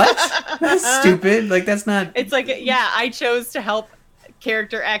 what? That's stupid. Like, that's not. It's like, yeah, I chose to help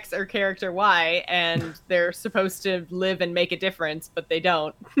character X or character Y, and they're supposed to live and make a difference, but they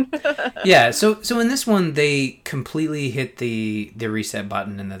don't. Yeah, so in this one, they completely hit the reset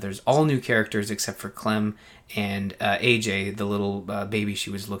button, and that there's all new characters except for Clem and AJ, the little baby she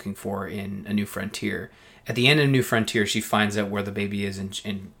was looking for in A New Frontier. At the end of New Frontier, she finds out where the baby is,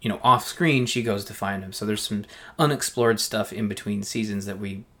 and off screen, she goes to find him. So there's some unexplored stuff in between seasons that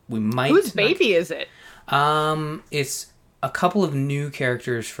we might. Whose baby is it? It's a couple of new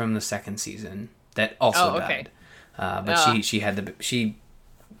characters from the second season that also died. But she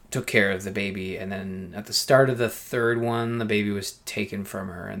took care of the baby, and then at the start of the third one, the baby was taken from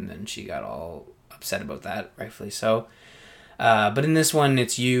her, and then she got all upset about that, rightfully so. But in this one,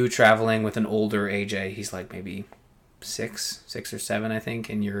 it's you traveling with an older AJ. He's like maybe six or seven, I think,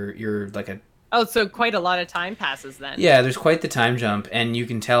 and you're like a. Oh, so quite a lot of time passes then. Yeah, there's quite the time jump, and you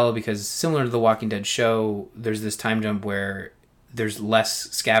can tell because similar to the Walking Dead show, there's this time jump where there's less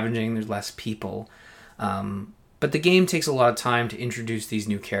scavenging, there's less people. But the game takes a lot of time to introduce these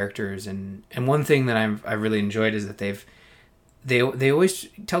new characters, and one thing that I really enjoyed is that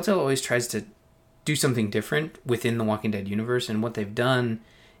Telltale always tries to do something different within the Walking Dead universe, and what they've done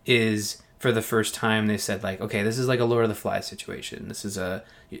is, for the first time, they said like, okay, this is like a Lord of the Flies situation. This is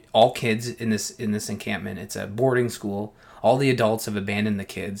all kids in this encampment. It's a boarding school. All the adults have abandoned the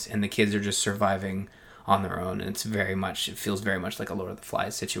kids, and the kids are just surviving on their own. And it feels very much like a Lord of the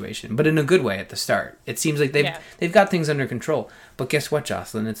Flies situation, but in a good way at the start. It seems like they've got things under control. But guess what,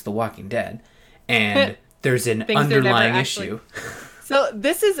 Jocelyn? It's The Walking Dead, and there's an underlying issue. So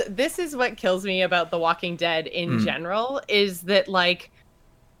this is what kills me about The Walking Dead in general, is that like,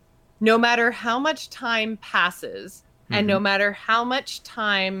 no matter how much time passes, and no matter how much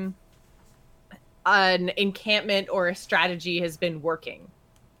time an encampment or a strategy has been working,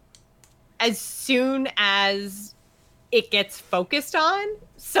 as soon as it gets focused on,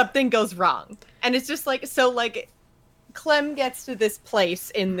 something goes wrong. And it's just like, so like, Clem gets to this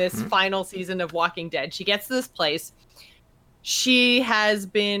place in this final season of Walking Dead. She gets to this place. It's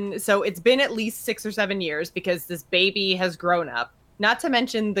been at least 6 or 7 years because this baby has grown up. Not to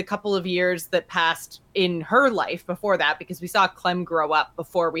mention the couple of years that passed in her life before that, because we saw Clem grow up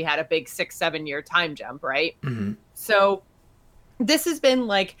before we had a big 6-7 year time jump, right? Mm-hmm. So this has been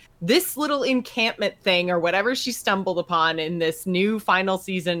like this little encampment thing or whatever she stumbled upon in this new final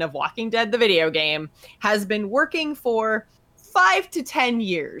season of Walking Dead, the video game, has been working for 5 to 10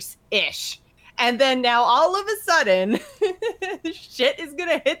 years ish. And then now all of a sudden, shit is going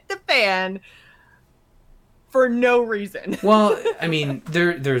to hit the fan for no reason. Well, I mean,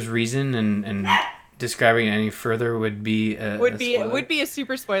 there's reason, and describing it any further would be a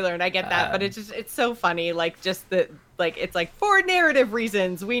super spoiler, and I get that, but it's so funny, like just the like it's like, for narrative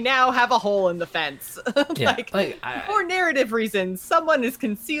reasons we now have a hole in the fence. For narrative reasons someone is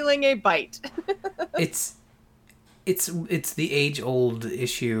concealing a bite. It's the age-old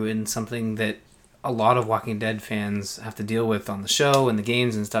issue, and something that a lot of Walking Dead fans have to deal with on the show and the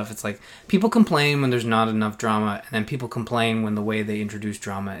games and stuff. It's like, people complain when there's not enough drama, and then people complain when the way they introduce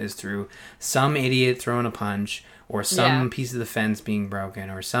drama is through some idiot throwing a punch, or some piece of the fence being broken,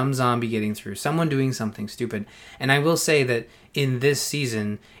 or some zombie getting through, someone doing something stupid. And I will say that in this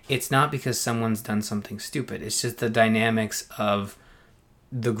season, it's not because someone's done something stupid. It's just the dynamics of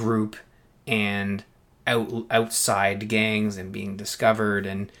the group and outside gangs and being discovered,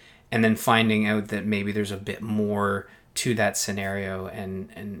 and then finding out that maybe there's a bit more to that scenario.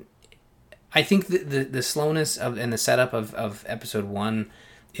 And I think the slowness and the setup of episode 1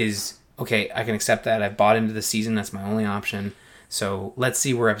 is, okay, I can accept that. I've bought into the season. That's my only option. So let's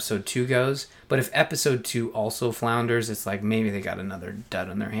see where episode 2 goes. But if episode 2 also flounders, it's like maybe they got another dud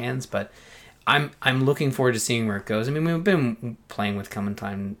on their hands. But I'm looking forward to seeing where it goes. I mean, we've been playing with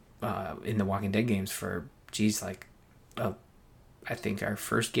Clementine in the Walking Dead games for, I think our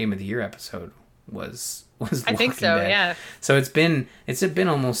first Game of the Year episode was I think Walking so, Dead. yeah. So it's been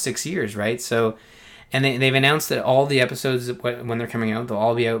almost 6 years, right? So, and they've announced that all the episodes when they're coming out, they'll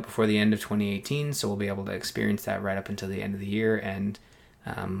all be out before the end of 2018. So we'll be able to experience that right up until the end of the year, and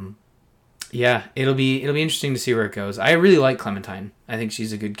yeah, it'll be interesting to see where it goes. I really like Clementine. I think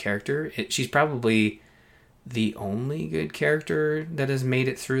she's a good character. She's probably the only good character that has made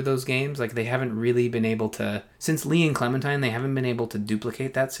it through those games. Like, they haven't really been able to, since Lee and Clementine, they haven't been able to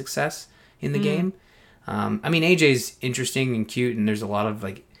duplicate that success in the game. I mean, AJ's interesting and cute, and there's a lot of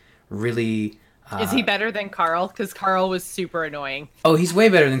like really. Is he better than Carl? Because Carl was super annoying. Oh, he's way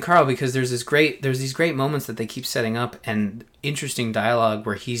better than Carl, because there's these great moments that they keep setting up and interesting dialogue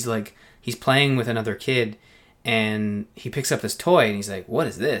where he's playing with another kid, and he picks up this toy and he's like, "What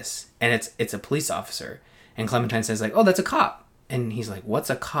is this?" And it's a police officer, and Clementine says like, "Oh, that's a cop," and he's like, "What's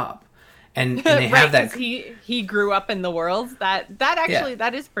a cop?" And they right, have that. He grew up in the world. That actually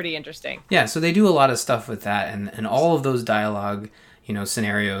that is pretty interesting. Yeah, so they do a lot of stuff with that, and all of those dialogue,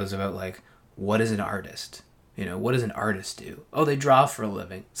 scenarios about like, what is an artist? What does an artist do? Oh, they draw for a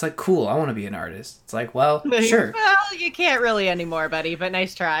living. It's like, cool, I want to be an artist. It's like, well, sure. Well, you can't really anymore, buddy, but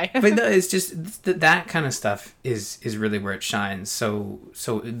nice try. But no, it's just that kind of stuff is really where it shines. So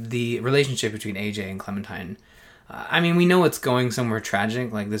the relationship between AJ and Clementine, I mean, we know it's going somewhere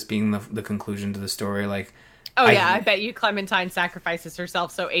tragic, like this being the conclusion to the story. Like, I bet you Clementine sacrifices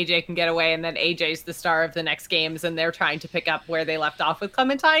herself so AJ can get away, and then AJ's the star of the next games, and they're trying to pick up where they left off with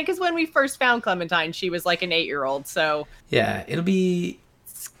Clementine, because when we first found Clementine, she was like an 8-year-old, so... Yeah, it'll be...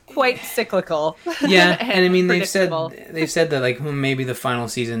 It's quite cyclical. Yeah, and I mean, they've said that, like, maybe the final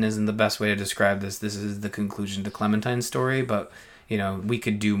season isn't the best way to describe this. This is the conclusion to Clementine's story, but, we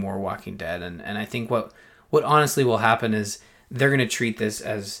could do more Walking Dead, and I think what honestly will happen is they're going to treat this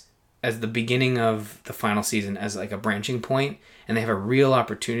as the beginning of the final season, as like a branching point, and they have a real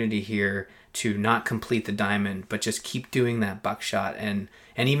opportunity here to not complete the diamond, but just keep doing that buckshot, and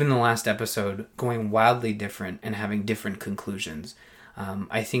even the last episode going wildly different and having different conclusions.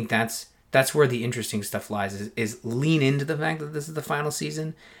 I think that's where the interesting stuff lies, is lean into the fact that this is the final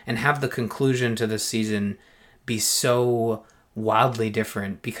season and have the conclusion to this season be so wildly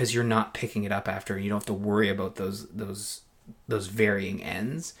different, because you're not picking it up after. You don't have to worry about those varying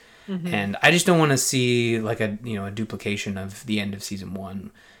ends. Mm-hmm. And I just don't want to see like a duplication of the end of season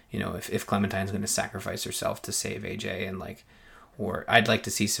 1. If Clementine's going to sacrifice herself to save AJ, and or I'd like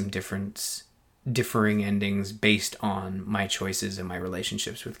to see some differing endings based on my choices and my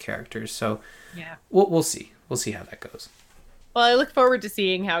relationships with characters. So yeah, we'll see. We'll see how that goes. Well, I look forward to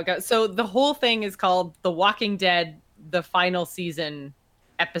seeing how it goes. So the whole thing is called The Walking Dead, the final season,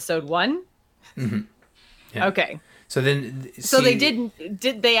 episode 1. Mm-hmm. Yeah. Okay. So then,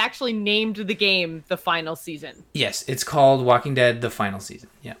 did they actually named the game the final season? Yes, it's called Walking Dead: The Final Season.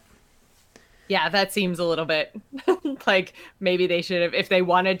 Yeah. Yeah, that seems a little bit like maybe they should have, if they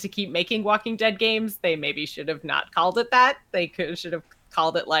wanted to keep making Walking Dead games, they maybe should have not called it that. They should have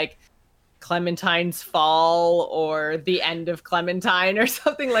called it like Clementine's Fall or The End of Clementine or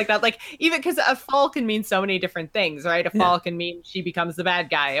something like that. Like, even because a fall can mean so many different things, right? A fall can mean she becomes the bad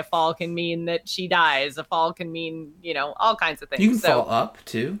guy. A fall can mean that she dies. A fall can mean, all kinds of things. You can fall up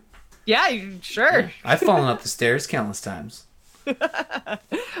too. Yeah, sure. Yeah. I've fallen up the stairs countless times.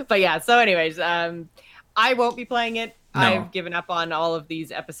 But yeah, so anyways, I won't be playing it. No. I've given up on all of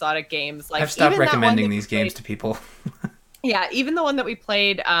these episodic games. Like, I've stopped recommending these games to people. Yeah, even the one that we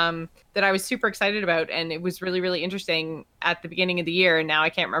played that I was super excited about, and it was really, really interesting at the beginning of the year, and now I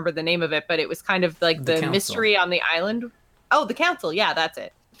can't remember the name of it, but it was kind of like the mystery on the island. Oh, The Council. Yeah, that's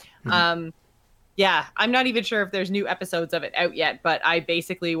it. Mm-hmm. Yeah, I'm not even sure if there's new episodes of it out yet, but I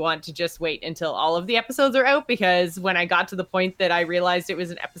basically want to just wait until all of the episodes are out, because when I got to the point that I realized it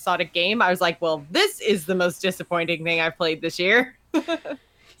was an episodic game, I was like, well, this is the most disappointing thing I've played this year.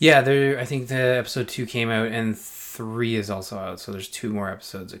 Yeah, I think the episode 2 came out, and 3 is also out, so there's 2 more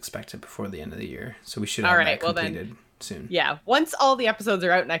episodes expected before the end of the year. So we should have that completed soon. Yeah, once all the episodes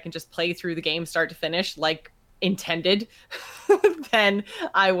are out and I can just play through the game start to finish, like intended, then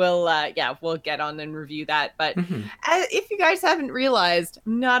I will we'll get on and review that. But if you guys haven't realized,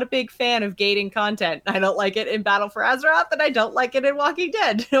 I'm not a big fan of gating content. I don't like it in Battle for Azeroth, and I don't like it in Walking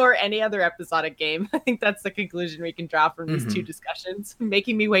Dead or any other episodic game. I think that's the conclusion we can draw from these two discussions.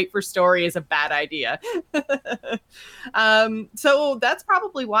 Making me wait for story is a bad idea. So that's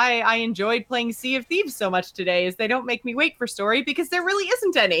probably why I enjoyed playing Sea of Thieves so much today, is they don't make me wait for story, because there really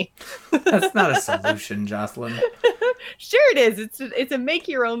isn't any. That's not a solution, Jocelyn. Sure it is. It's a make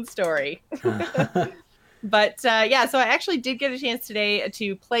your own story. But so I actually did get a chance today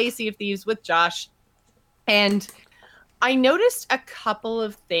to play Sea of Thieves with Josh, and I noticed a couple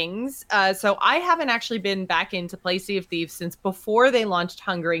of things. So I haven't actually been back into Play Sea of Thieves since before they launched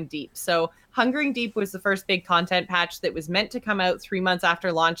Hungering Deep. So Hungering Deep was the first big content patch that was meant to come out 3 months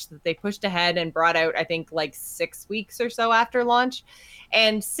after launch that they pushed ahead and brought out, I think, like 6 weeks or so after launch.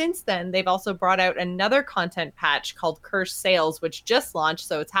 And since then, they've also brought out another content patch called Curse Sales, which just launched.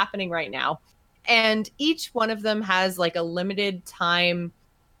 So it's happening right now. And each one of them has like a limited time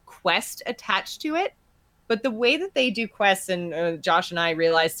quest attached to it. But the way that they do quests, and Josh and I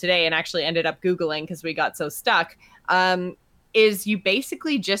realized today, and actually ended up Googling because we got so stuck, is you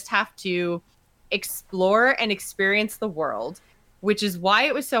basically just have to explore and experience the world, which is why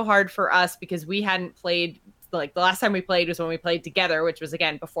it was so hard for us because we hadn't played. Like the last time we played was when we played together, which was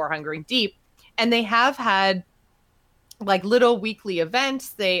again before Hungering Deep. And they have had like little weekly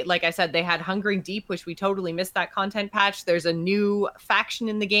events. They, like I said, they had Hungering Deep, which we totally missed that content patch. There's a new faction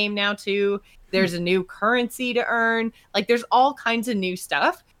in the game now too. There's a new currency to earn. Like there's all kinds of new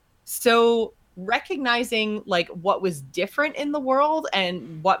stuff. So recognizing like what was different in the world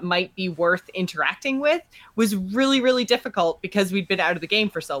and what might be worth interacting with was really, really difficult because we'd been out of the game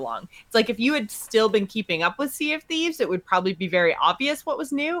for so long. It's like if you had still been keeping up with Sea of Thieves, it would probably be very obvious what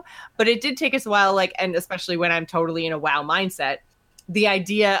was new. But it did take us a while, like, and especially when I'm totally in a WoW mindset, the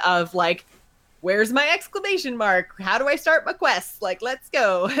idea of like, where's my exclamation mark? How do I start my quest? Like, let's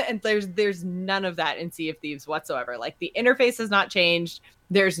go. And there's none of that in Sea of Thieves whatsoever. Like the interface has not changed.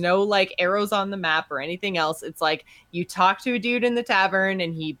 There's no like arrows on the map or anything else. It's like you talk to a dude in the tavern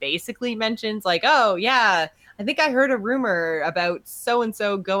and he basically mentions like, oh yeah, I think I heard a rumor about so and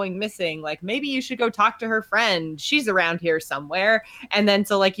so going missing. Like maybe you should go talk to her friend. She's around here somewhere. And then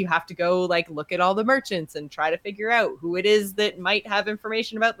so like you have to go like look at all the merchants and try to figure out who it is that might have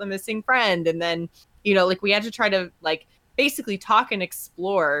information about the missing friend. And then, you know, like we had to try to like basically talk and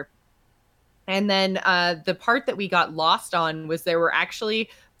explore. And then the part that we got lost on was there were actually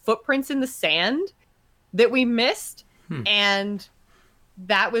footprints in the sand that we missed. And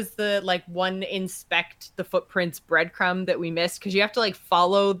that was the like one inspect the footprints breadcrumb that we missed because you have to like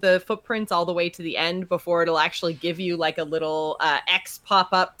follow the footprints all the way to the end before it'll actually give you like a little X pop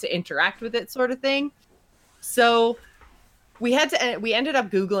up to interact with it sort of thing. So we ended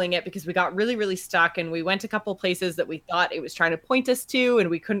up Googling it because we got really, really stuck and we went a couple places that we thought it was trying to point us to and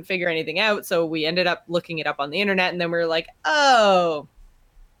we couldn't figure anything out. So we ended up looking it up on the internet and then we were like, oh,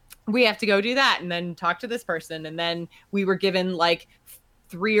 we have to go do that and then talk to this person. And then we were given like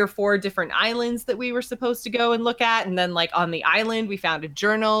 3 or 4 different islands that we were supposed to go and look at. And then like on the island, we found a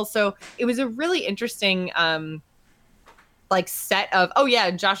journal. So it was a really interesting like set of, oh yeah,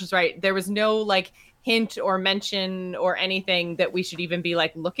 Josh is right. There was no like hint or mention or anything that we should even be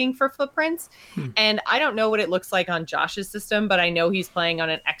like looking for footprints. And I don't know what it looks like on Josh's system, but I know he's playing on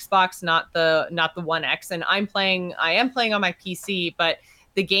an Xbox, not the One X. And I am playing on my PC, but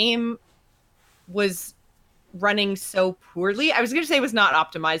the game was running so poorly. I was going to say it was not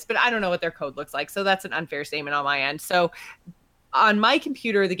optimized, but I don't know what their code looks like. So that's an unfair statement on my end. So on my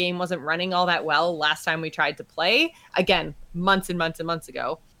computer, the game wasn't running all that well last time we tried to play. Again, months and months and months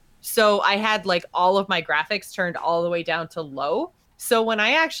ago. So I had like all of my graphics turned all the way down to low. So when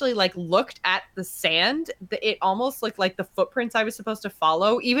I actually like looked at the sand, it almost looked like the footprints I was supposed to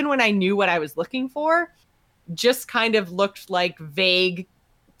follow, even when I knew what I was looking for, just kind of looked like vague,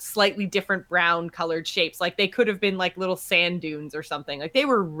 slightly different brown colored shapes. Like they could have been like little sand dunes or something. Like they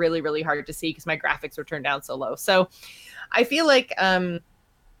were really, really hard to see because my graphics were turned down so low. So I feel like the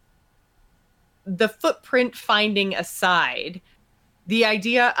footprint finding aside, the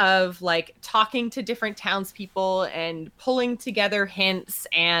idea of like talking to different townspeople and pulling together hints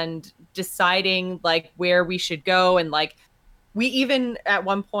and deciding like where we should go. And like we even at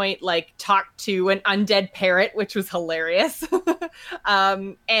one point like talked to an undead parrot, which was hilarious.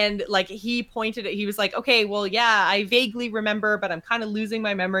 And like he was like, okay, well, yeah, I vaguely remember, but I'm kind of losing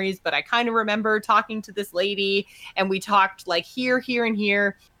my memories, but I kind of remember talking to this lady and we talked like here, here, and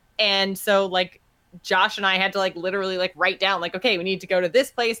here. And so like Josh and I had to like literally like write down like, okay, we need to go to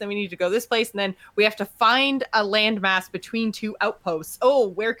this place, then we need to go this place, and then we have to find a landmass between 2 outposts. Oh,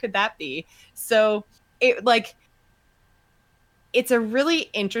 where could that be? So it like it's a really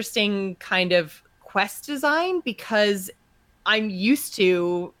interesting kind of quest design because I'm used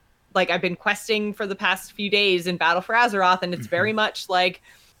to like I've been questing for the past few days in Battle for Azeroth, and it's very much like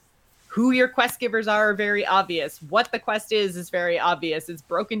who your quest givers are very obvious. What the quest is very obvious. It's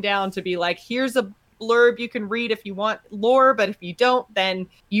broken down to be like, here's a blurb you can read if you want lore, but if you don't, then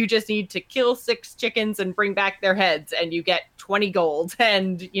you just need to kill 6 chickens and bring back their heads and you get 20 gold.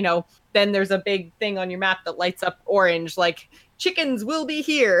 And, you know, then there's a big thing on your map that lights up orange, like chickens will be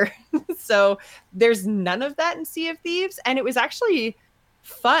here. So there's none of that in Sea of Thieves. And it was actually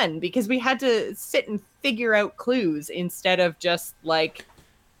fun because we had to sit and figure out clues instead of just like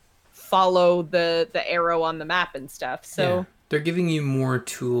follow the arrow on the map and stuff. Yeah. So They're giving you more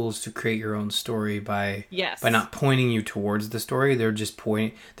tools to create your own story yes, by not pointing you towards the story. They're just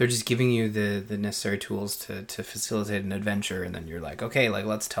giving you the necessary tools to facilitate an adventure, and then you're like, okay, like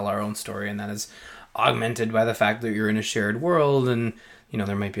let's tell our own story, and that is augmented by the fact that you're in a shared world, and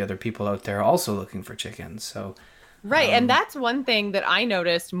there might be other people out there also looking for chickens. So right, and that's one thing that I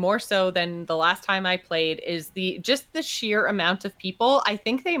noticed more so than the last time I played is the sheer amount of people. I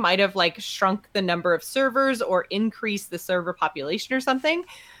think they might have like shrunk the number of servers or increased the server population or something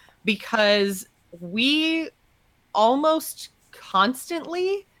because we almost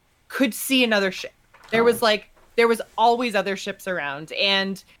constantly could see another ship. oh, There was always other ships around,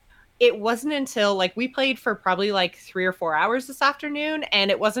 and it wasn't until like we played for probably like 3 or 4 hours this afternoon,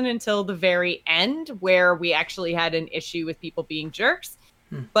 and it wasn't until the very end where we actually had an issue with people being jerks.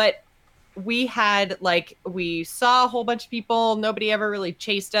 hmm. But we saw a whole bunch of people. Nobody ever really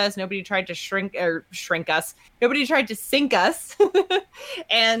chased us. Nobody tried to shrink us. Nobody tried to sink us.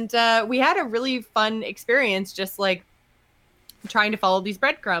 And we had a really fun experience just like trying to follow these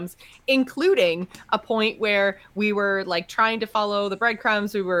breadcrumbs, including a point where we were like trying to follow the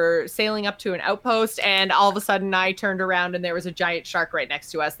breadcrumbs. We were sailing up to an outpost, and all of a sudden I turned around and there was a giant shark right next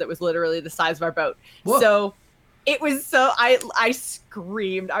to us that was literally the size of our boat. Whoa. So it was I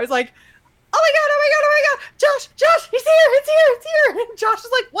screamed. I was like, oh my god, oh my god, oh my god, Josh, it's here. And Josh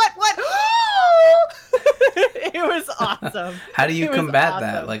was like, what? It was awesome. How do you It was combat awesome.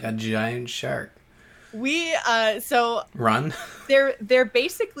 that like a giant shark? We so Run? they're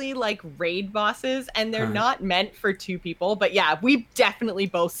basically like raid bosses, and they're not meant for two people. But yeah, we definitely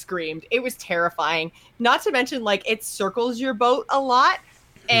both screamed. It was terrifying. Not to mention like it circles your boat a lot,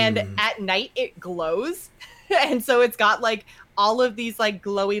 and at night it glows. And so it's got like all of these like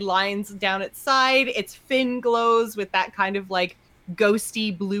glowy lines down its side. Its fin glows with that kind of like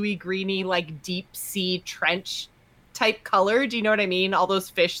ghosty, bluey, greeny, like deep sea trench type color. Do you know what I mean? All those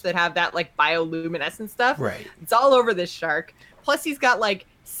fish that have that like bioluminescent stuff. Right. It's all over this shark. Plus he's got like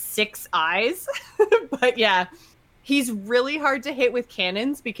 6 eyes. But yeah, he's really hard to hit with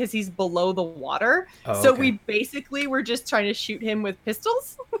cannons because he's below the water. Oh, so okay. we basically were just trying to shoot him with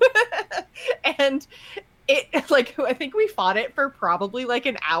pistols. And it like I think we fought it for probably like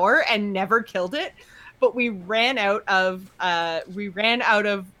an hour and never killed it. But we ran out of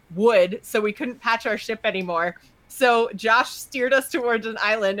wood, so we couldn't patch our ship anymore. So Josh steered us towards an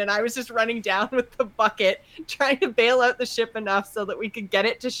island, and I was just running down with the bucket, trying to bail out the ship enough so that we could get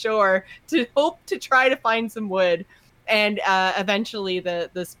it to shore to hope to try to find some wood. And eventually,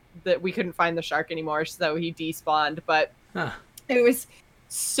 that we couldn't find the shark anymore, so he despawned. But it was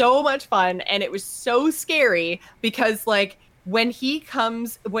so much fun, and it was so scary because, like, when he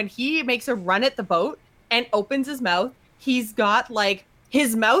makes a run at the boat and opens his mouth, he's got like.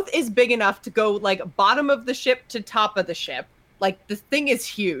 His mouth is big enough to go like bottom of the ship to top of the ship. Like the thing is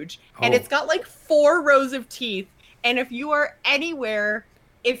huge. And it's got like 4 rows of teeth. And if you are anywhere,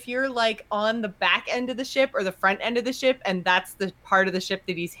 if you're like on the back end of the ship or the front end of the ship, and that's the part of the ship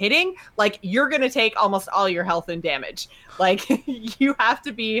that he's hitting, like you're going to take almost all your health and damage. Like you have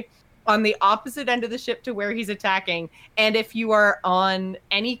to be on the opposite end of the ship to where he's attacking. And if you are on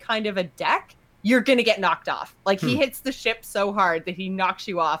any kind of a deck, you're going to get knocked off. Like he hits the ship so hard that he knocks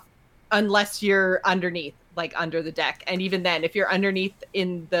you off unless you're underneath, like under the deck. And even then, if you're underneath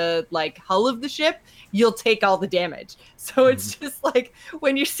in the like hull of the ship, you'll take all the damage. So it's just like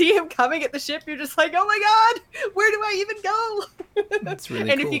when you see him coming at the ship, you're just like, oh my God, where do I even go? That's really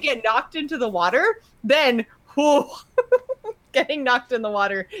and cool. If you get knocked into the water, then whew, getting knocked in the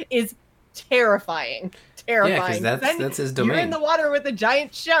water is terrifying. Yeah, because that's his domain. You're in the water with a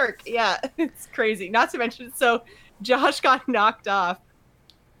giant shark. Yeah, it's crazy. Not to mention, so Josh got knocked off,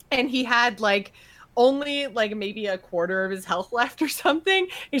 and he had like only like maybe a quarter of his health left or something.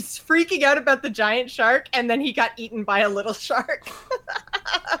 He's freaking out about the giant shark, and then he got eaten by a little shark.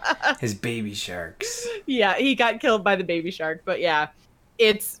 His baby sharks. Yeah, he got killed by the baby shark. But yeah,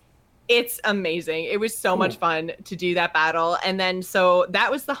 it's amazing. It was so much fun to do that battle. And then, so that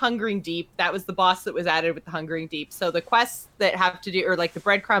was the Hungering Deep. That was the boss that was added with the Hungering Deep. So the quests that have to do, or like the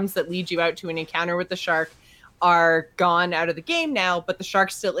breadcrumbs that lead you out to an encounter with the shark are gone out of the game now, but the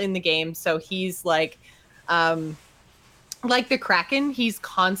shark's still in the game. So he's like the Kraken, he's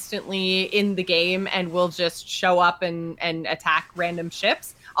constantly in the game and will just show up and attack random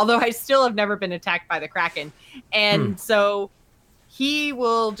ships. Although I still have never been attacked by the Kraken. And so he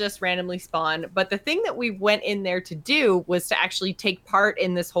will just randomly spawn. But the thing that we went in there to do was to actually take part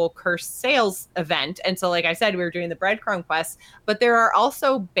in this whole cursed sales event. And so, like I said, we were doing the breadcrumb quests, but there are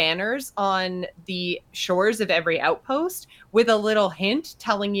also banners on the shores of every outpost with a little hint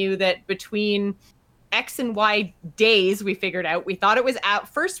telling you that between X and Y days, we figured out, we thought it was at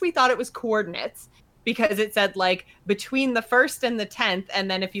first, we thought it was coordinates because it said like between the 1st and the 10th.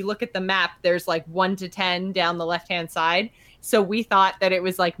 And then if you look at the map, there's like 1 to 10 down the left hand side. So we thought that it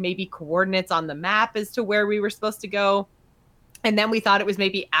was like maybe coordinates on the map as to where we were supposed to go. And then we thought it was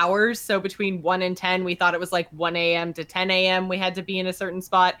maybe hours. So between 1 and 10, we thought it was like 1 a.m. to 10 a.m. we had to be in a certain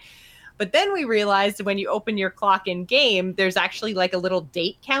spot. But then we realized when you open your clock in game, there's actually like a little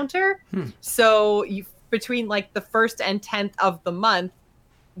date counter. So you, between like the 1st and 10th of the month,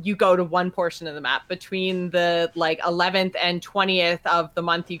 you go to one portion of the map. Between the like 11th and 20th of the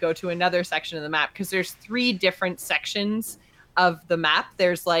month, you go to another section of the map, because there's 3 different sections of the map.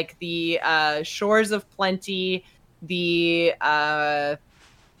 There's like the Shores of Plenty, the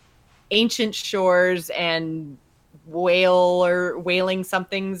Ancient Shores, and Whaling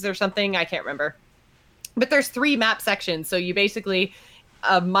somethings or something. I can't remember. But there's 3 map sections. So you basically,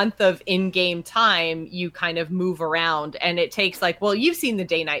 a month of in-game time, you kind of move around, and it takes like, well, you've seen the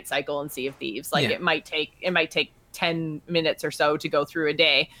day-night cycle in Sea of Thieves. Like it might take 10 minutes or so to go through a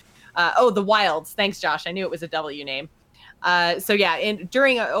day. The Wilds. Thanks, Josh. I knew it was a W name. So yeah,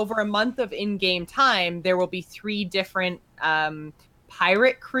 during over a month of in-game time, there will be 3 different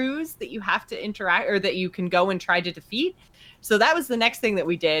pirate crews that you have to interact, or that you can go and try to defeat. So that was the next thing that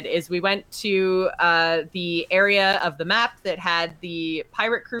we did, is we went to the area of the map that had the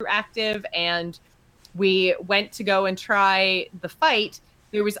pirate crew active, and we went to go and try the fight.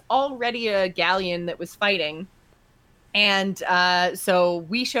 There was already a galleon that was fighting. And so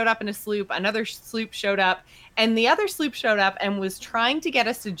we showed up in a sloop, another sloop showed up, and the other sloop showed up and was trying to get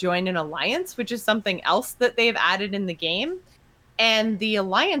us to join an alliance, which is something else that they've added in the game. And the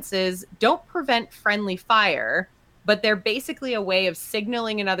alliances don't prevent friendly fire, but they're basically a way of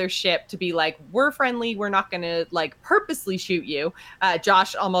signaling another ship to be like, we're friendly, we're not going to like purposely shoot you.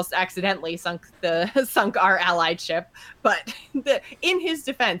 Josh almost accidentally sunk our allied ship, but in his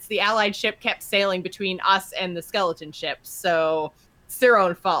defense, the allied ship kept sailing between us and the skeleton ship, so it's their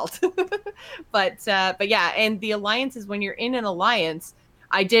own fault. But yeah, and the alliances, when you're in an alliance,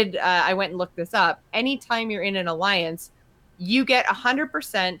 I went and looked this up. Anytime you're in an alliance, you get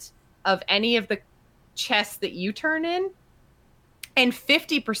 100% of any of the chests that you turn in, and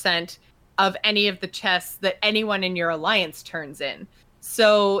 50% of any of the chests that anyone in your alliance turns in.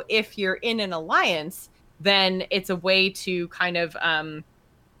 So if you're in an alliance, then it's a way to kind of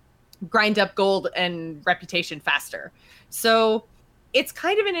grind up gold and reputation faster. So it's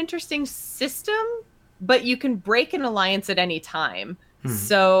kind of an interesting system, but you can break an alliance at any time.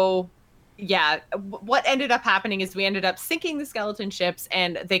 So yeah, what ended up happening is we ended up sinking the skeleton ships,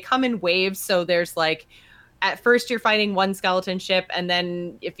 and they come in waves. So there's like, at first you're fighting one skeleton ship, and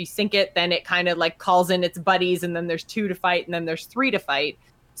then if you sink it, then it kind of like calls in its buddies, and then there's 2 to fight, and then there's 3 to fight.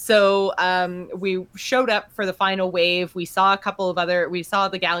 So we showed up for the final wave. We saw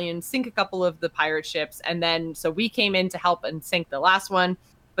the galleon sink a couple of the pirate ships, and then so we came in to help and sink the last one.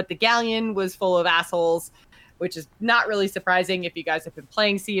 But the galleon was full of assholes, which is not really surprising if you guys have been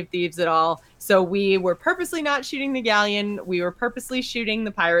playing Sea of Thieves at all. So we were purposely not shooting the galleon. We were purposely shooting the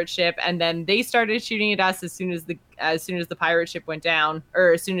pirate ship, and then they started shooting at us as soon as the pirate ship went down,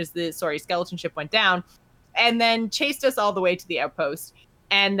 or as soon as the skeleton ship went down, and then chased us all the way to the outpost,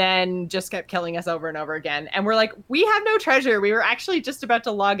 and then just kept killing us over and over again. And we're like, we have no treasure. We were actually just about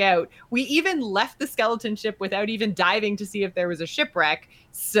to log out. We even left the skeleton ship without even diving to see if there was a shipwreck.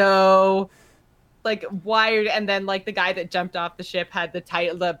 So like, why? And then like the guy that jumped off the ship had the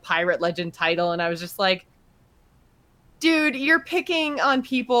title, the pirate legend title, and I was just like, dude, you're picking on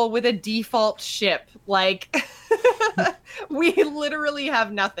people with a default ship. Like, we literally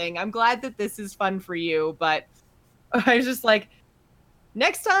have nothing. I'm glad that this is fun for you, but I was just like,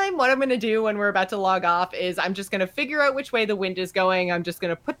 next time, what I'm going to do when we're about to log off is I'm just going to figure out which way the wind is going. I'm just going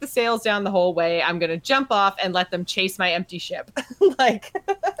to put the sails down the whole way. I'm going to jump off and let them chase my empty ship. Like,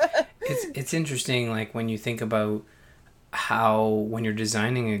 it's interesting, like when you think about how when you're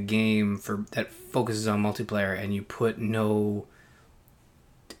designing a game that focuses on multiplayer, and you put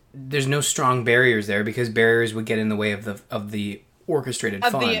there's no strong barriers there, because barriers would get in the way of the orchestrated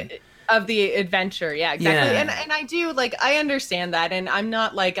fun. Of the adventure, yeah, exactly. Yeah. And I do, like, I understand that, and I'm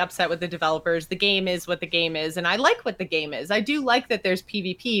not like upset with the developers. The game is what the game is, and I like what the game is. I do like that there's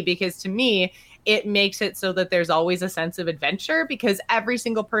PvP, because to me, it makes it so that there's always a sense of adventure, because every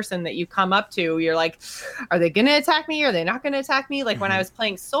single person that you come up to, you're like, are they going to attack me? Are they not going to attack me? Like when I Mm-hmm. was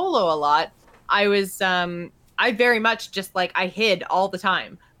playing solo a lot, I was, I very much just like, I hid all the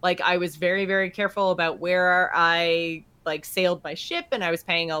time. Like I was very, very careful about where I like sailed my ship, and I was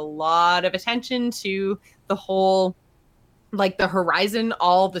paying a lot of attention to the whole like the horizon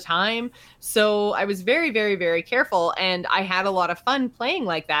all the time. So I was very, very, very careful, and I had a lot of fun playing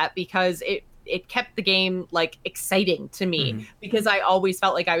like that because it kept the game like exciting to me, Mm-hmm. because I always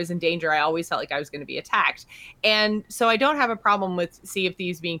felt like I was in danger. I always felt like I was going to be attacked. And so I don't have a problem with Sea of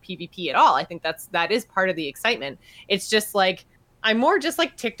Thieves being PvP at all. I think that is part of the excitement. It's just like I'm more just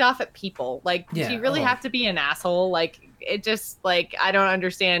like ticked off at people. Like, do you Yeah. really Oh. have to be an asshole? Like, it just like I don't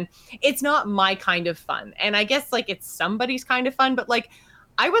understand. It's not my kind of fun. And I guess like it's somebody's kind of fun, but like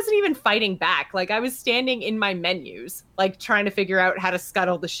I wasn't even fighting back. Like I was standing in my menus, like trying to figure out how to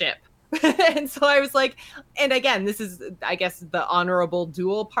scuttle the ship. And so I was like, and again, this is, I guess, the honorable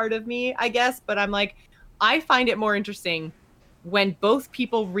duel part of me, I guess, but I'm like, I find it more interesting when both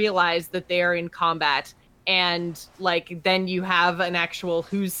people realize that they are in combat, and like then you have an actual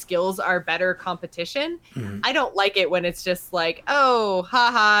whose skills are better competition. Mm-hmm. I don't like it when it's just like, oh,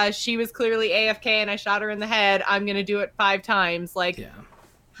 haha, she was clearly AFK and I shot her in the head. I'm going to do it 5 times. Like, Yeah.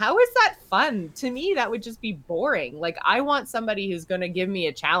 how is that fun? To me, that would just be boring. Like, I want somebody who's going to give me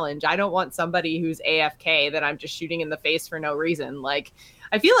a challenge. I don't want somebody who's AFK that I'm just shooting in the face for no reason. Like,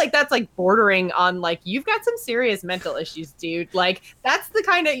 I feel like that's like bordering on like, you've got some serious mental issues, dude. Like, that's the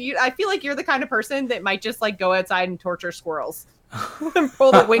kind of I feel like you're the kind of person that might just like go outside and torture squirrels and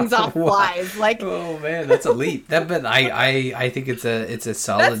pull the wings off flies. Like, Oh man, that's a leap. That, but I think it's a that's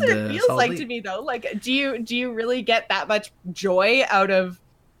solid what it feels solid like leap. to me, though. Like, do you really get that much joy out of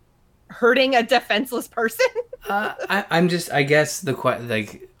hurting a defenseless person? I'm just, I guess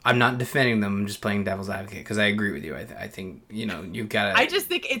like I'm not defending them. I'm just playing devil's advocate because I agree with you. I think you've got I to. just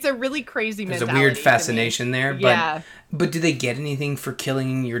think it's a really crazy There's a mentality weird to me. fascination there, Yeah. but do they get anything for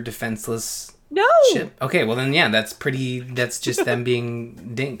killing your defenseless No. ship? Okay, well then yeah, that's pretty. That's just them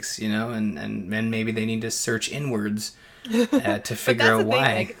being dinks, and maybe they need to search inwards to But figure that's out the thing.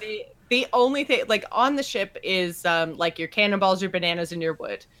 why. Like the only thing like on the ship is like your cannonballs, your bananas, and your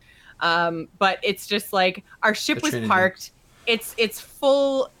wood. But it's just like our The ship was Trinity. parked. It's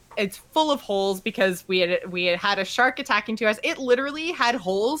full. It's full of holes because we had a shark attacking to us. It literally had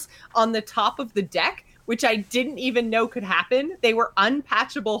holes on the top of the deck, which I didn't even know could happen. They were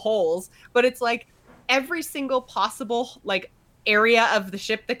unpatchable holes, but it's like every single possible like area of the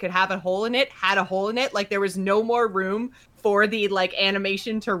ship that could have a hole in it had a hole in it. Like there was no more room for the like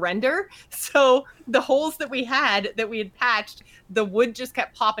animation to render. So the holes that we had patched, the wood just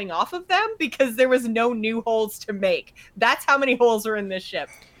kept popping off of them because there was no new holes to make. That's how many holes are in this ship.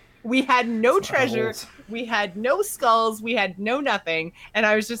 We had no That's a lot of treasure, holes. we had no skulls, we had no nothing, and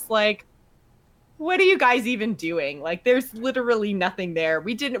I was just like, what are you guys even doing? Like there's literally nothing there.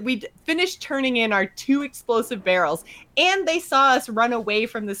 We finished turning in our 2 explosive barrels, and they saw us run away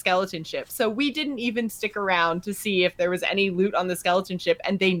from the skeleton ship. So we didn't even stick around to see if there was any loot on the skeleton ship,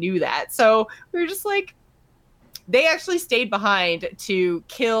 and they knew that. So we were just like, they actually stayed behind to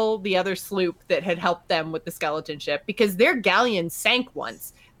kill the other sloop that had helped them with the skeleton ship because their galleon sank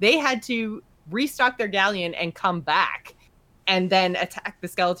once. They had to restock their galleon and come back and then attack the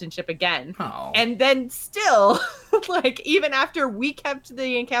skeleton ship again. Oh. And then still, like, even after we kept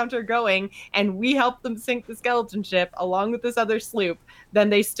the encounter going and we helped them sink the skeleton ship along with this other sloop,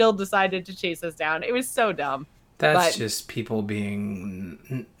 then they still decided to chase us down. It was so dumb. That's But just people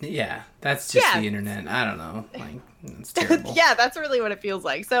being, yeah. That's just yeah, the internet. I don't know. Like, it's terrible. yeah, that's really what it feels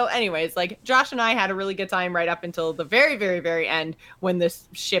like. So, anyways, like Josh and I had a really good time right up until the very, very, very end when this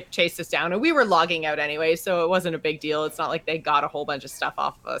ship chased us down, and we were logging out anyway, so it wasn't a big deal. It's not like they got a whole bunch of stuff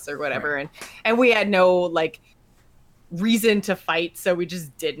off of us or whatever, Right. and we had no like reason to fight, so we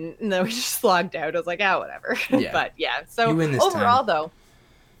just didn't, and then we just logged out. I was like, whatever. Yeah. But yeah, so You win this overall, time. though,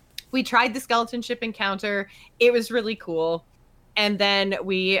 we tried the skeleton ship encounter. It was really cool. And then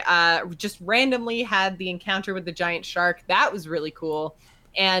we just randomly had the encounter with the giant shark. That was really cool.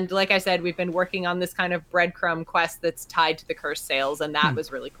 And like I said, we've been working on this kind of breadcrumb quest that's tied to the cursed sails, and that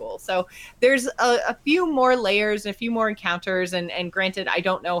was really cool. So there's a few more layers and a few more encounters. And granted, I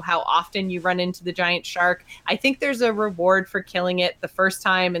don't know how often you run into the giant shark. I think there's a reward for killing it the first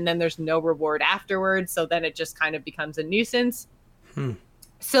time, and then there's no reward afterwards. So then it just kind of becomes a nuisance.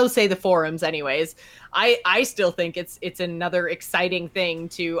 So say the forums anyways. I still think it's another exciting thing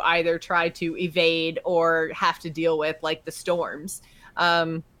to either try to evade or have to deal with, like the storms.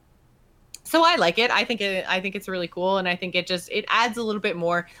 So So I like it. I think it's really cool, and I think it adds a little bit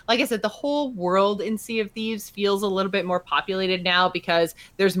more. Like I said, the whole world in Sea of Thieves feels a little bit more populated now because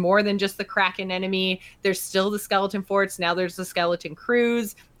there's more than just the Kraken enemy. There's still the skeleton forts. Now there's the skeleton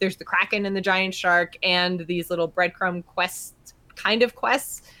crews. There's the Kraken and the giant shark, and these little breadcrumb quests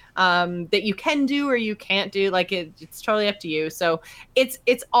that you can do or you can't do. Like it's totally up to you. So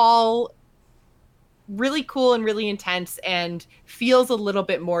it's all really cool and really intense and feels a little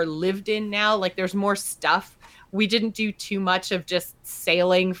bit more lived in now. Like there's more stuff. We didn't do too much of just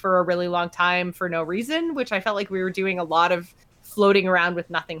sailing for a really long time for no reason, which I felt like we were doing a lot of floating around with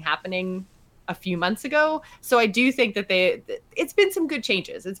nothing happening a few months ago. So I do think that it's been some good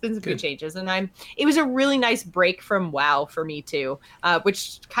changes. It's been some good changes. And it was a really nice break from WoW for me too,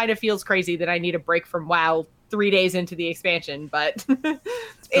 which kind of feels crazy that I need a break from WoW 3 days into the expansion, but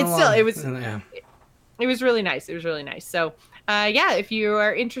it was really nice. It was really nice. So, yeah, if you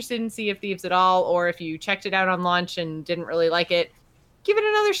are interested in Sea of Thieves at all, or if you checked it out on launch and didn't really like it, give it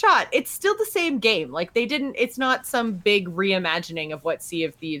another shot. It's still the same game. Like it's not some big reimagining of what Sea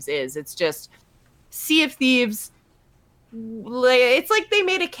of Thieves is. It's just Sea of Thieves. It's like they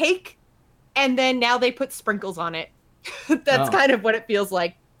made a cake and then now they put sprinkles on it. That's kind of what it feels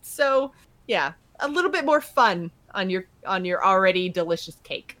like. So, yeah, a little bit more fun on your already delicious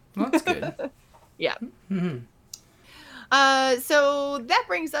cake. Well, that's good. Yeah. Mm-hmm. So that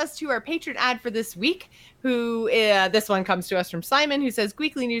brings us to our patron ad for this week, who this one comes to us from Simon, who says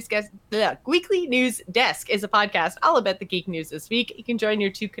Weekly News Desk is a podcast all about the geek news this week. You can join your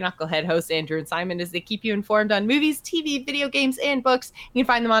two knucklehead hosts, Andrew and Simon, as they keep you informed on movies, TV, video games, and books. You can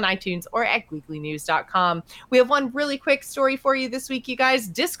find them on iTunes or at weeklynews.com. We have one really quick story for you this week, you guys.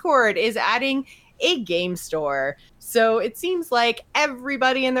 Discord is adding a game store. So it seems like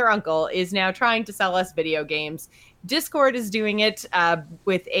everybody and their uncle is now trying to sell us video games. Discord is doing it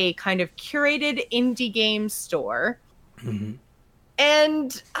with a kind of curated indie game store. Mm-hmm.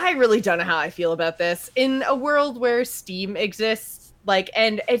 And I really don't know how I feel about this. In a world where Steam exists,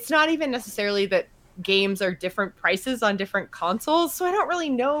 and it's not even necessarily that games are different prices on different consoles, so I don't really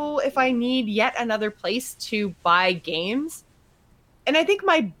know if I need yet another place to buy games. And I think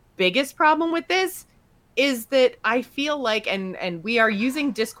my biggest problem with this is that I feel like, and we are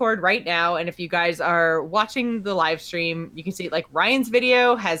using Discord right now, and if you guys are watching the live stream, you can see like Ryan's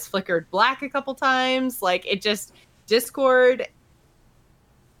video has flickered black a couple times. Discord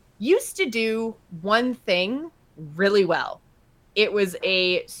used to do one thing really well. It was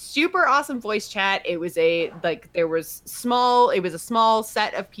a super awesome voice chat. It was a small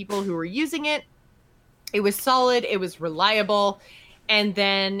set of people who were using it. It was solid. It was reliable. And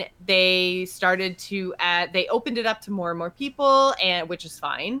then they started to they opened it up to more and more people, which is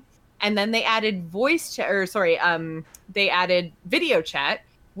fine. And then they added they added video chat,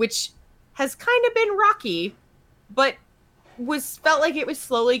 which has kind of been rocky, but felt like it was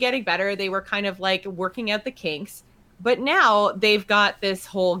slowly getting better. They were kind of like working out the kinks. But now they've got this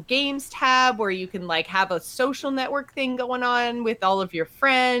whole games tab where you can like have a social network thing going on with all of your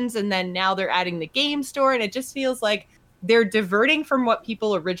friends. And then now they're adding the game store, and it just feels like they're diverting from what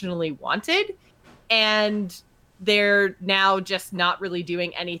people originally wanted, and they're now just not really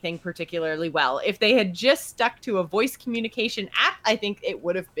doing anything particularly well. If they had just stuck to a voice communication app, I think it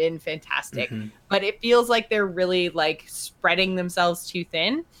would have been fantastic. Mm-hmm. But it feels like they're really like spreading themselves too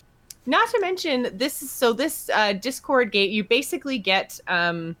thin. Not to mention this Discord game, you basically get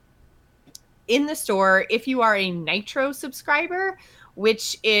in the store if you are a Nitro subscriber,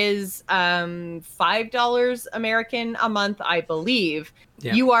 which is $5 American a month, I believe.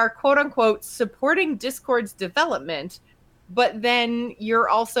 Yeah. You are, quote unquote, supporting Discord's development, but then you're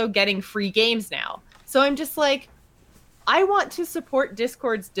also getting free games now. So I'm just like, I want to support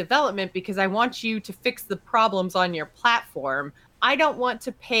Discord's development because I want you to fix the problems on your platform. I don't want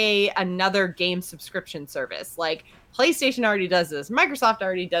to pay another game subscription service. Like, PlayStation already does this. Microsoft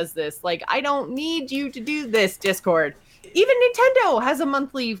already does this. Like, I don't need you to do this, Discord. Even Nintendo has a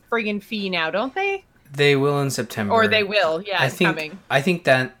monthly friggin' fee now, don't they? They will in September. Or they will, yeah, coming. I think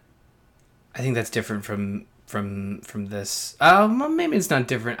that's different from this. Well, maybe it's not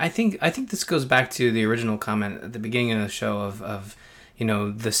different. I think this goes back to the original comment at the beginning of the show of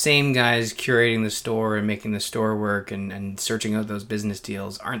the same guys curating the store and making the store work and searching out those business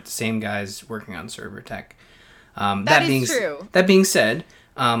deals aren't the same guys working on server tech. That is true. That being said,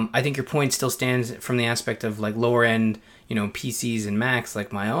 I think your point still stands from the aspect of like lower end, PCs and Macs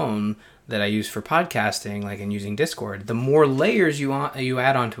like my own that I use for podcasting, like and using Discord. The more layers you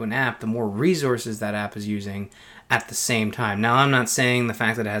add onto an app, the more resources that app is using at the same time. Now, I'm not saying the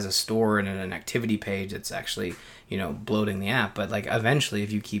fact that it has a store and an activity page that's actually, bloating the app, but like eventually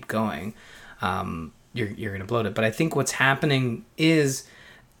if you keep going, you're going to bloat it. But I think what's happening is,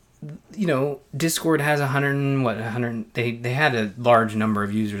 Discord has 100, they had a large number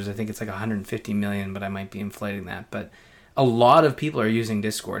of users. I think it's like 150 million, but I might be inflating that. But a lot of people are using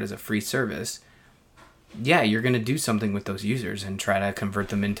Discord as a free service. Yeah, you're going to do something with those users and try to convert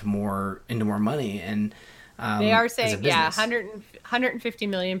them into more money. And they are saying, 150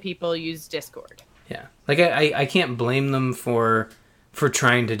 million people use Discord. Yeah, like I can't blame them for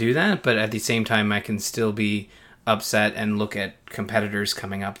trying to do that, but at the same time, I can still be upset and look at competitors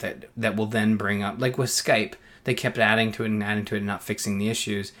coming up that will then bring up, like with Skype, they kept adding to it and not fixing the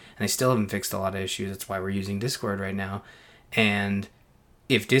issues, and they still haven't fixed a lot of issues. That's why we're using Discord right now. And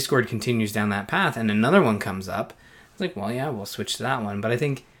if Discord continues down that path and another one comes up, it's like, well, yeah, we'll switch to that one. But I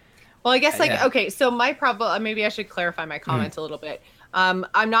think, well, I guess okay, so my problem, maybe I should clarify my comment a little bit. I'm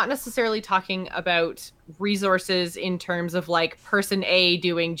not necessarily talking about resources in terms of like person A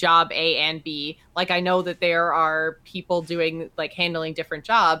doing job A and B. Like I know that there are people doing like handling different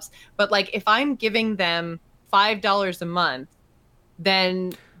jobs, but like if I'm giving them $5 a month,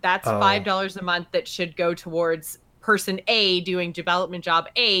 then that's $5 a month that should go towards person A doing development job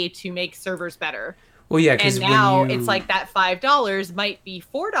A to make servers better. Well, yeah, because now it's like that $5 might be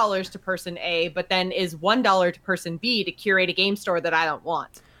 $4 to person A, but then is $1 to person B to curate a game store that I don't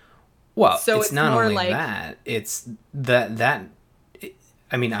want. Well, so it's not only like that; it's that.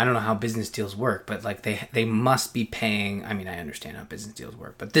 I mean, I don't know how business deals work, but like they must be paying. I mean, I understand how business deals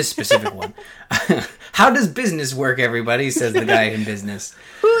work, but this specific one, how does business work? Everybody says the guy in business.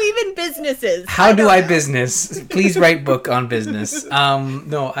 Who even businesses? How do I business? Please write book on business.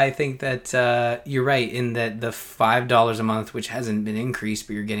 No, I think that you're right in that the $5 a month, which hasn't been increased,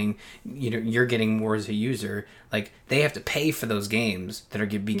 but you're getting more as a user. Like they have to pay for those games that are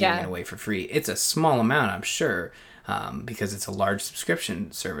being given away for free. It's a small amount, I'm sure. Because it's a large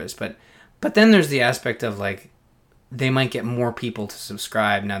subscription service, but then there's the aspect of like they might get more people to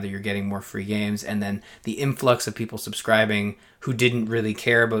subscribe now that you're getting more free games, and then the influx of people subscribing who didn't really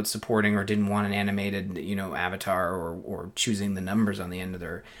care about supporting or didn't want an animated avatar or choosing the numbers on the end of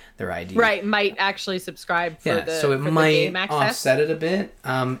their ID might actually subscribe for so it might offset it a bit.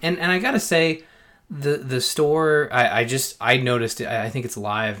 And I gotta say the store I noticed it. I think it's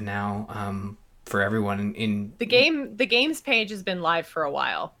live now. For everyone in the games page has been live for a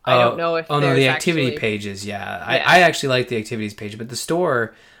while. I don't know if the activity pages. Yeah. I actually like the activities page, but the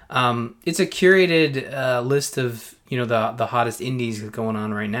store, it's a curated list of the hottest indies going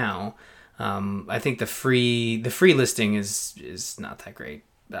on right now. I think the free listing is not that great.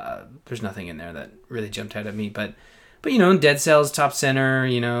 There's nothing in there that really jumped out at me, but Dead Cells top center,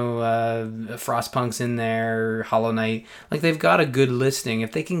 Frostpunk's in there, Hollow Knight. Like they've got a good listing.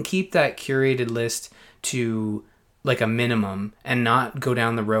 If they can keep that curated list to like a minimum and not go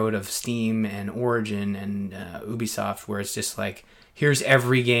down the road of Steam and Origin and Ubisoft, where it's just like, here's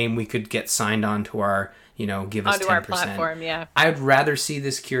every game we could get signed on to our, give us 10%. Our platform, yeah. I'd rather see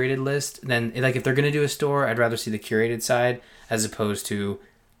this curated list than, like, if they're going to do a store, I'd rather see the curated side as opposed to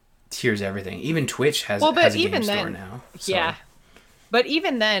here's everything. Even Twitch has a game store now. So. Yeah. But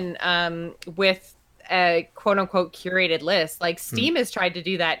even then, with a quote unquote curated list, like Steam has tried to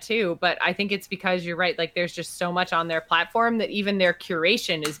do that too. But I think it's because you're right. Like there's just so much on their platform that even their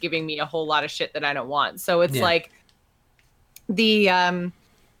curation is giving me a whole lot of shit that I don't want. So it's like the,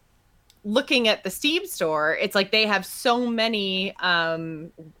 looking at the Steam store, it's like they have so many,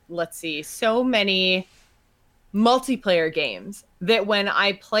 so many multiplayer games that when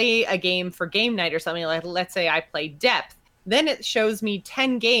I play a game for game night or something, like let's say I play Depth, then it shows me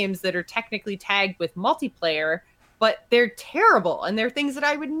 10 games that are technically tagged with multiplayer, but they're terrible and they're things that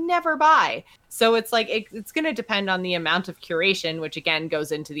I would never buy. So it's like it's going to depend on the amount of curation, which again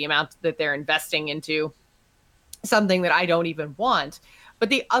goes into the amount that they're investing into something that I don't even want. But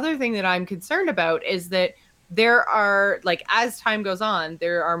the other thing that I'm concerned about is that there are, like, as time goes on,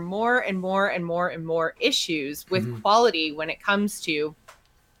 there are more and more and more and more issues with quality when it comes to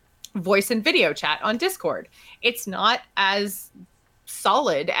voice and video chat on Discord. It's not as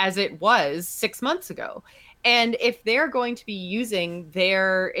solid as it was 6 months ago. And if they're going to be using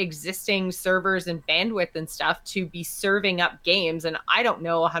their existing servers and bandwidth and stuff to be serving up games, and I don't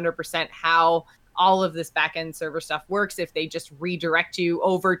know 100% how all of this back-end server stuff works, if they just redirect you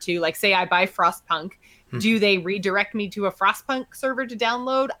over to, like, say I buy Frostpunk, do they redirect me to a Frostpunk server to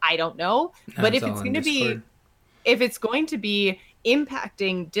download? I don't know. But if it's going to be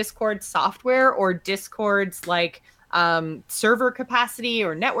impacting Discord software or Discord's like server capacity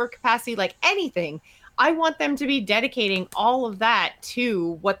or network capacity, like anything, I want them to be dedicating all of that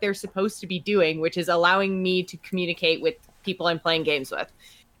to what they're supposed to be doing, which is allowing me to communicate with people I'm playing games with.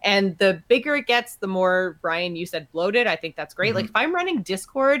 And the bigger it gets, the more, Brian, you said bloated. I think that's great. Mm-hmm. Like if I'm running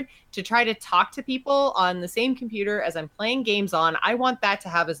Discord to try to talk to people on the same computer as I'm playing games on, I want that to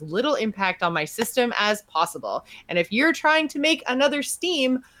have as little impact on my system as possible. And if you're trying to make another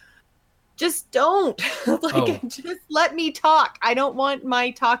Steam, just don't. Like, Oh, just let me talk. I don't want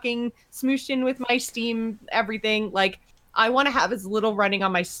my talking smooshed in with my Steam everything. Like, I want to have as little running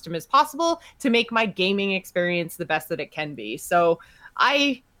on my system as possible to make my gaming experience the best that it can be. So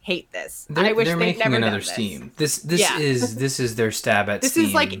I hate this. I wish they're they'd making never another done this. Steam. This Yeah. is their stab at This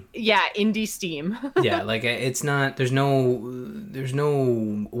is like, Steam. yeah, indie Steam. Yeah, like it's not. There's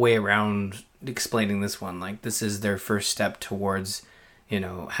no way around explaining this one. Like this is their first step towards,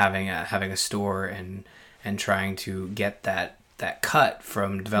 having a store and trying to get that cut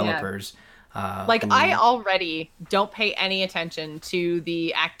from developers. Like, Who, I already don't pay any attention to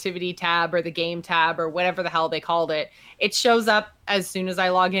the activity tab or the game tab or whatever the hell they called it. It shows up as soon as I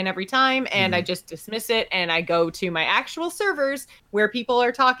log in every time, and I just dismiss it, and I go to my actual servers where people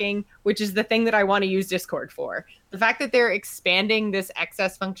are talking, which is the thing that I want to use Discord for. The fact that they're expanding this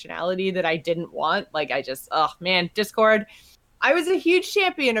excess functionality that I didn't want, like, oh man, Discord. I was a huge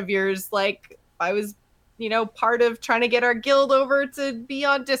champion of yours. Like, I was part of trying to get our guild over to be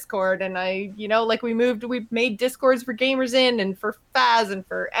on Discord. And like we made Discords for Gamers In and for Faz and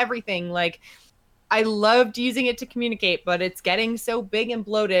for everything. Like, I loved using it to communicate, but it's getting so big and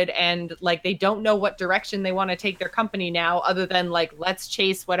bloated, and like they don't know what direction they want to take their company now, other than like, let's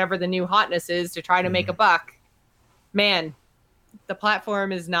chase whatever the new hotness is to try to make a buck. Man, the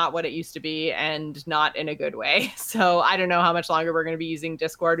platform is not what it used to be, and not in a good way. So I don't know how much longer we're going to be using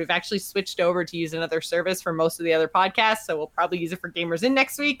Discord. We've actually switched over to use another service for most of the other podcasts, so we'll probably use it for Gamers In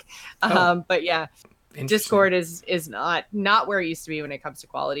next week. But yeah, Discord is not where it used to be when it comes to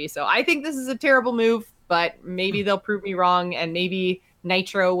quality. So I think this is a terrible move, but maybe they'll prove me wrong, and maybe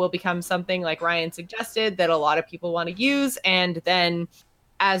Nitro will become something like Ryan suggested that a lot of people want to use, and then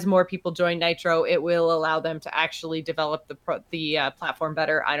as more people join Nitro, it will allow them to actually develop the platform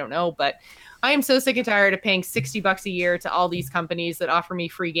better. I don't know, but I am so sick and tired of paying $60 a year to all these companies that offer me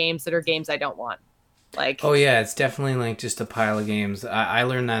free games that are games I don't want. Like, oh yeah, it's definitely like just a pile of games. I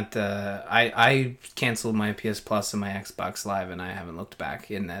learned that I canceled my PS Plus and my Xbox Live, and I haven't looked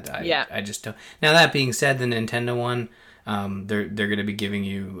back. In that, I just don't. Now that being said, the Nintendo one, they're going to be giving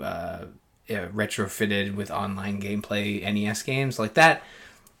you retrofitted with online gameplay NES games like that.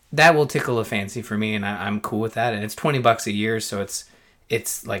 That will tickle a fancy for me, and I'm cool with that. And it's $20 a year, so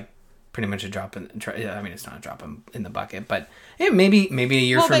it's like pretty much a drop in. I mean, it's not a drop in the bucket, but maybe a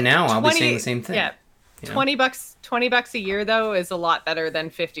year from now I'll be saying the same thing. Yeah, $20 a year though is a lot better than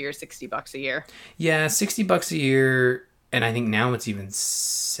 $50 or $60 a year. Yeah, $60 a year, and I think now it's even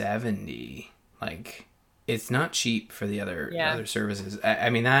 $70. Like, it's not cheap for the other services. I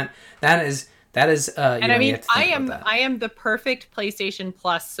mean that is. And I mean, I am the perfect PlayStation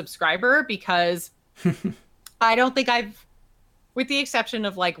Plus subscriber, because I don't think with the exception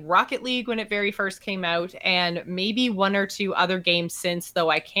of like Rocket League when it very first came out, and maybe one or two other games since, though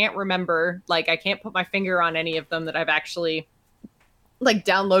I can't remember, like I can't put my finger on any of them that I've actually like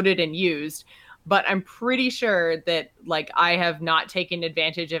downloaded and used, but I'm pretty sure that like I have not taken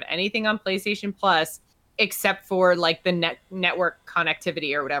advantage of anything on PlayStation Plus except for like the network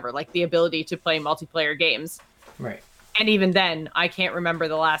connectivity or whatever, like the ability to play multiplayer games. Right. And even then, I can't remember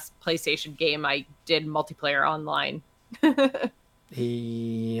the last PlayStation game I did multiplayer online.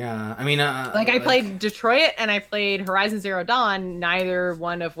 Yeah, I mean, like I played Detroit and I played Horizon Zero Dawn, neither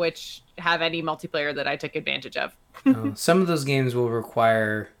one of which have any multiplayer that I took advantage of. Some of those games will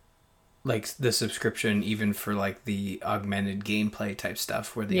require like the subscription, even for like the augmented gameplay type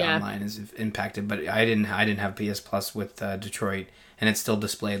stuff where the online is impacted. But I didn't have PS Plus with Detroit, and it still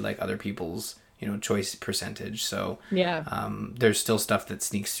displayed like other people's choice percentage. So there's still stuff that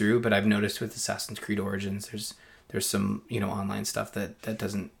sneaks through. But I've noticed with Assassin's Creed Origins, there's some online stuff that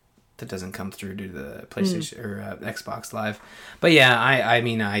doesn't come through due to the PlayStation or Xbox Live. But yeah, I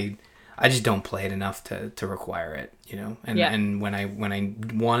mean I just don't play it enough to require it, and when I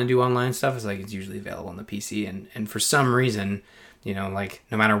want to do online stuff, it's usually available on the PC, and for some reason, like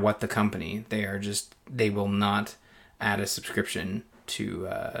no matter what the company, they will not add a subscription to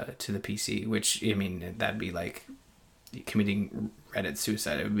the PC, which I mean that'd be like committing Reddit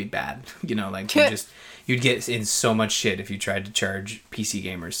suicide. It would be bad, like you'd get in so much shit if you tried to charge PC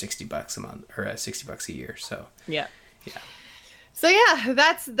gamers $60 a month or $60 a year. So yeah. So yeah,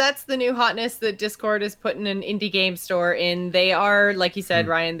 that's the new hotness that Discord is putting an indie game store in. They are, like you said,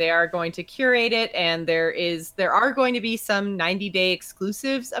 Ryan, they are going to curate it, and there are going to be some 90-day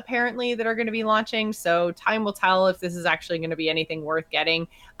exclusives apparently that are going to be launching. So time will tell if this is actually going to be anything worth getting.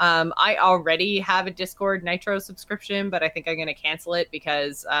 I already have a Discord Nitro subscription, but I think I'm going to cancel it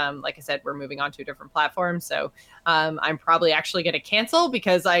because, like I said, we're moving on to a different platform. So I'm probably actually going to cancel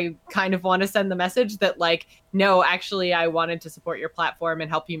because I kind of want to send the message that, like, no, actually, I wanted to support your platform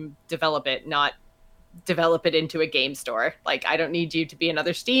and help you develop it, not develop it into a game store. Like, I don't need you to be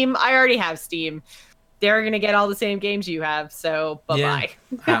another Steam. I already have Steam. They're going to get all the same games you have, so bye-bye.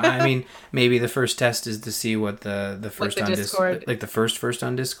 Yeah. I mean, maybe the first test is to see what the first the on Discord, like the first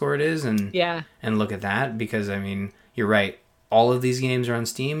on Discord is, and yeah, and look at that, because I mean, you're right. All of these games are on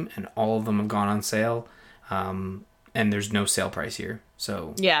Steam, and all of them have gone on sale, and there's no sale price here.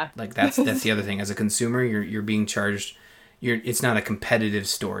 So yeah, like that's the other thing. As a consumer, you're being charged. It's not a competitive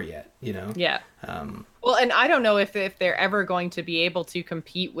store yet, you know. Yeah. Well, and I don't know if they're ever going to be able to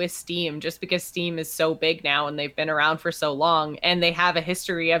compete with Steam, just because Steam is so big now and they've been around for so long, and they have a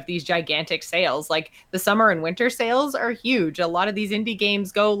history of these gigantic sales. Like the summer and winter sales are huge. A lot of these indie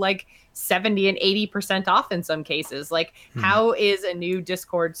games go like 70 and 80% off in some cases. Like, how is a new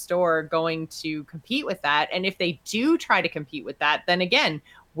Discord store going to compete with that? And if they do try to compete with that, then again,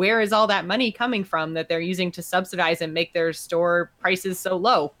 where is all that money coming from that they're using to subsidize and make their store prices so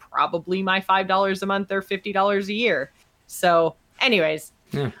low? Probably my $5 a month or $50 a year. So anyways,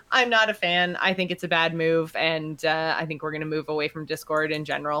 I'm not a fan. I think it's a bad move. And I think we're going to move away from Discord in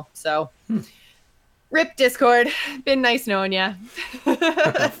general. So rip Discord. Been nice knowing you.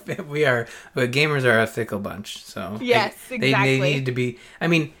 We are, but gamers are a fickle bunch. So yes, exactly. They need to be, I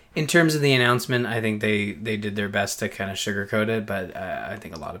mean, in terms of the announcement, I think they did their best to kind of sugarcoat it, but I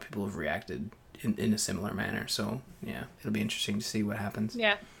think a lot of people have reacted in a similar manner. So yeah, it'll be interesting to see what happens.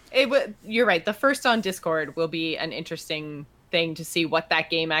 Yeah, you're right. The first on Discord will be an interesting thing to see what that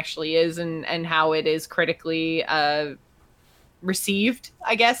game actually is and how it is critically received,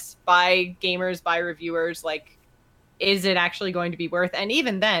 I guess, by gamers, by reviewers. Like, is it actually going to be worth? And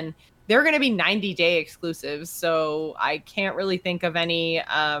even then, they're going to be 90-day exclusives, so I can't really think of any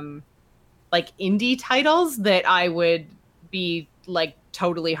like indie titles that I would be like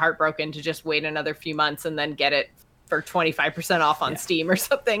totally heartbroken to just wait another few months and then get it for 25% off on Steam or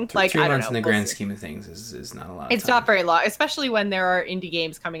something. Like, 3 I don't months know. in the grand scheme of things is not a lot. It's not very long, especially when there are indie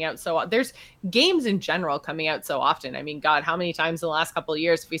games coming out. So there's games in general coming out so often. I mean, God, how many times in the last couple of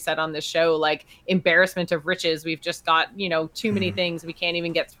years have we said on this show, like, embarrassment of riches? We've just got, too many things. We can't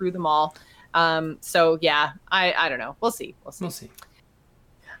even get through them all. So yeah, I don't know. We'll see.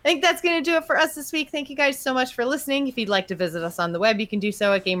 I think that's going to do it for us this week. Thank you guys so much for listening. If you'd like to visit us on the web, you can do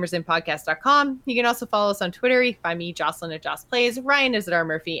so at gamersinpodcast.com. You can also follow us on Twitter. You can find me, Jocelyn, at Joss Plays. Ryan is at R.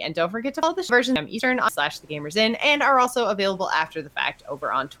 Murphy. And don't forget to follow the version Eastern /thegamersin, and are also available after the fact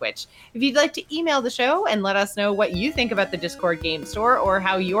over on Twitch. If you'd like to email the show and let us know what you think about the Discord game store or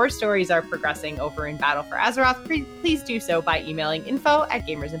how your stories are progressing over in Battle for Azeroth, please do so by emailing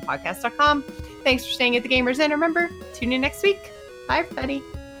info@gamersinpodcast.com. Thanks for staying at the Gamers Inn. Remember, tune in next week. Bye, everybody.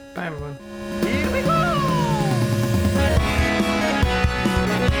 Bye, everyone.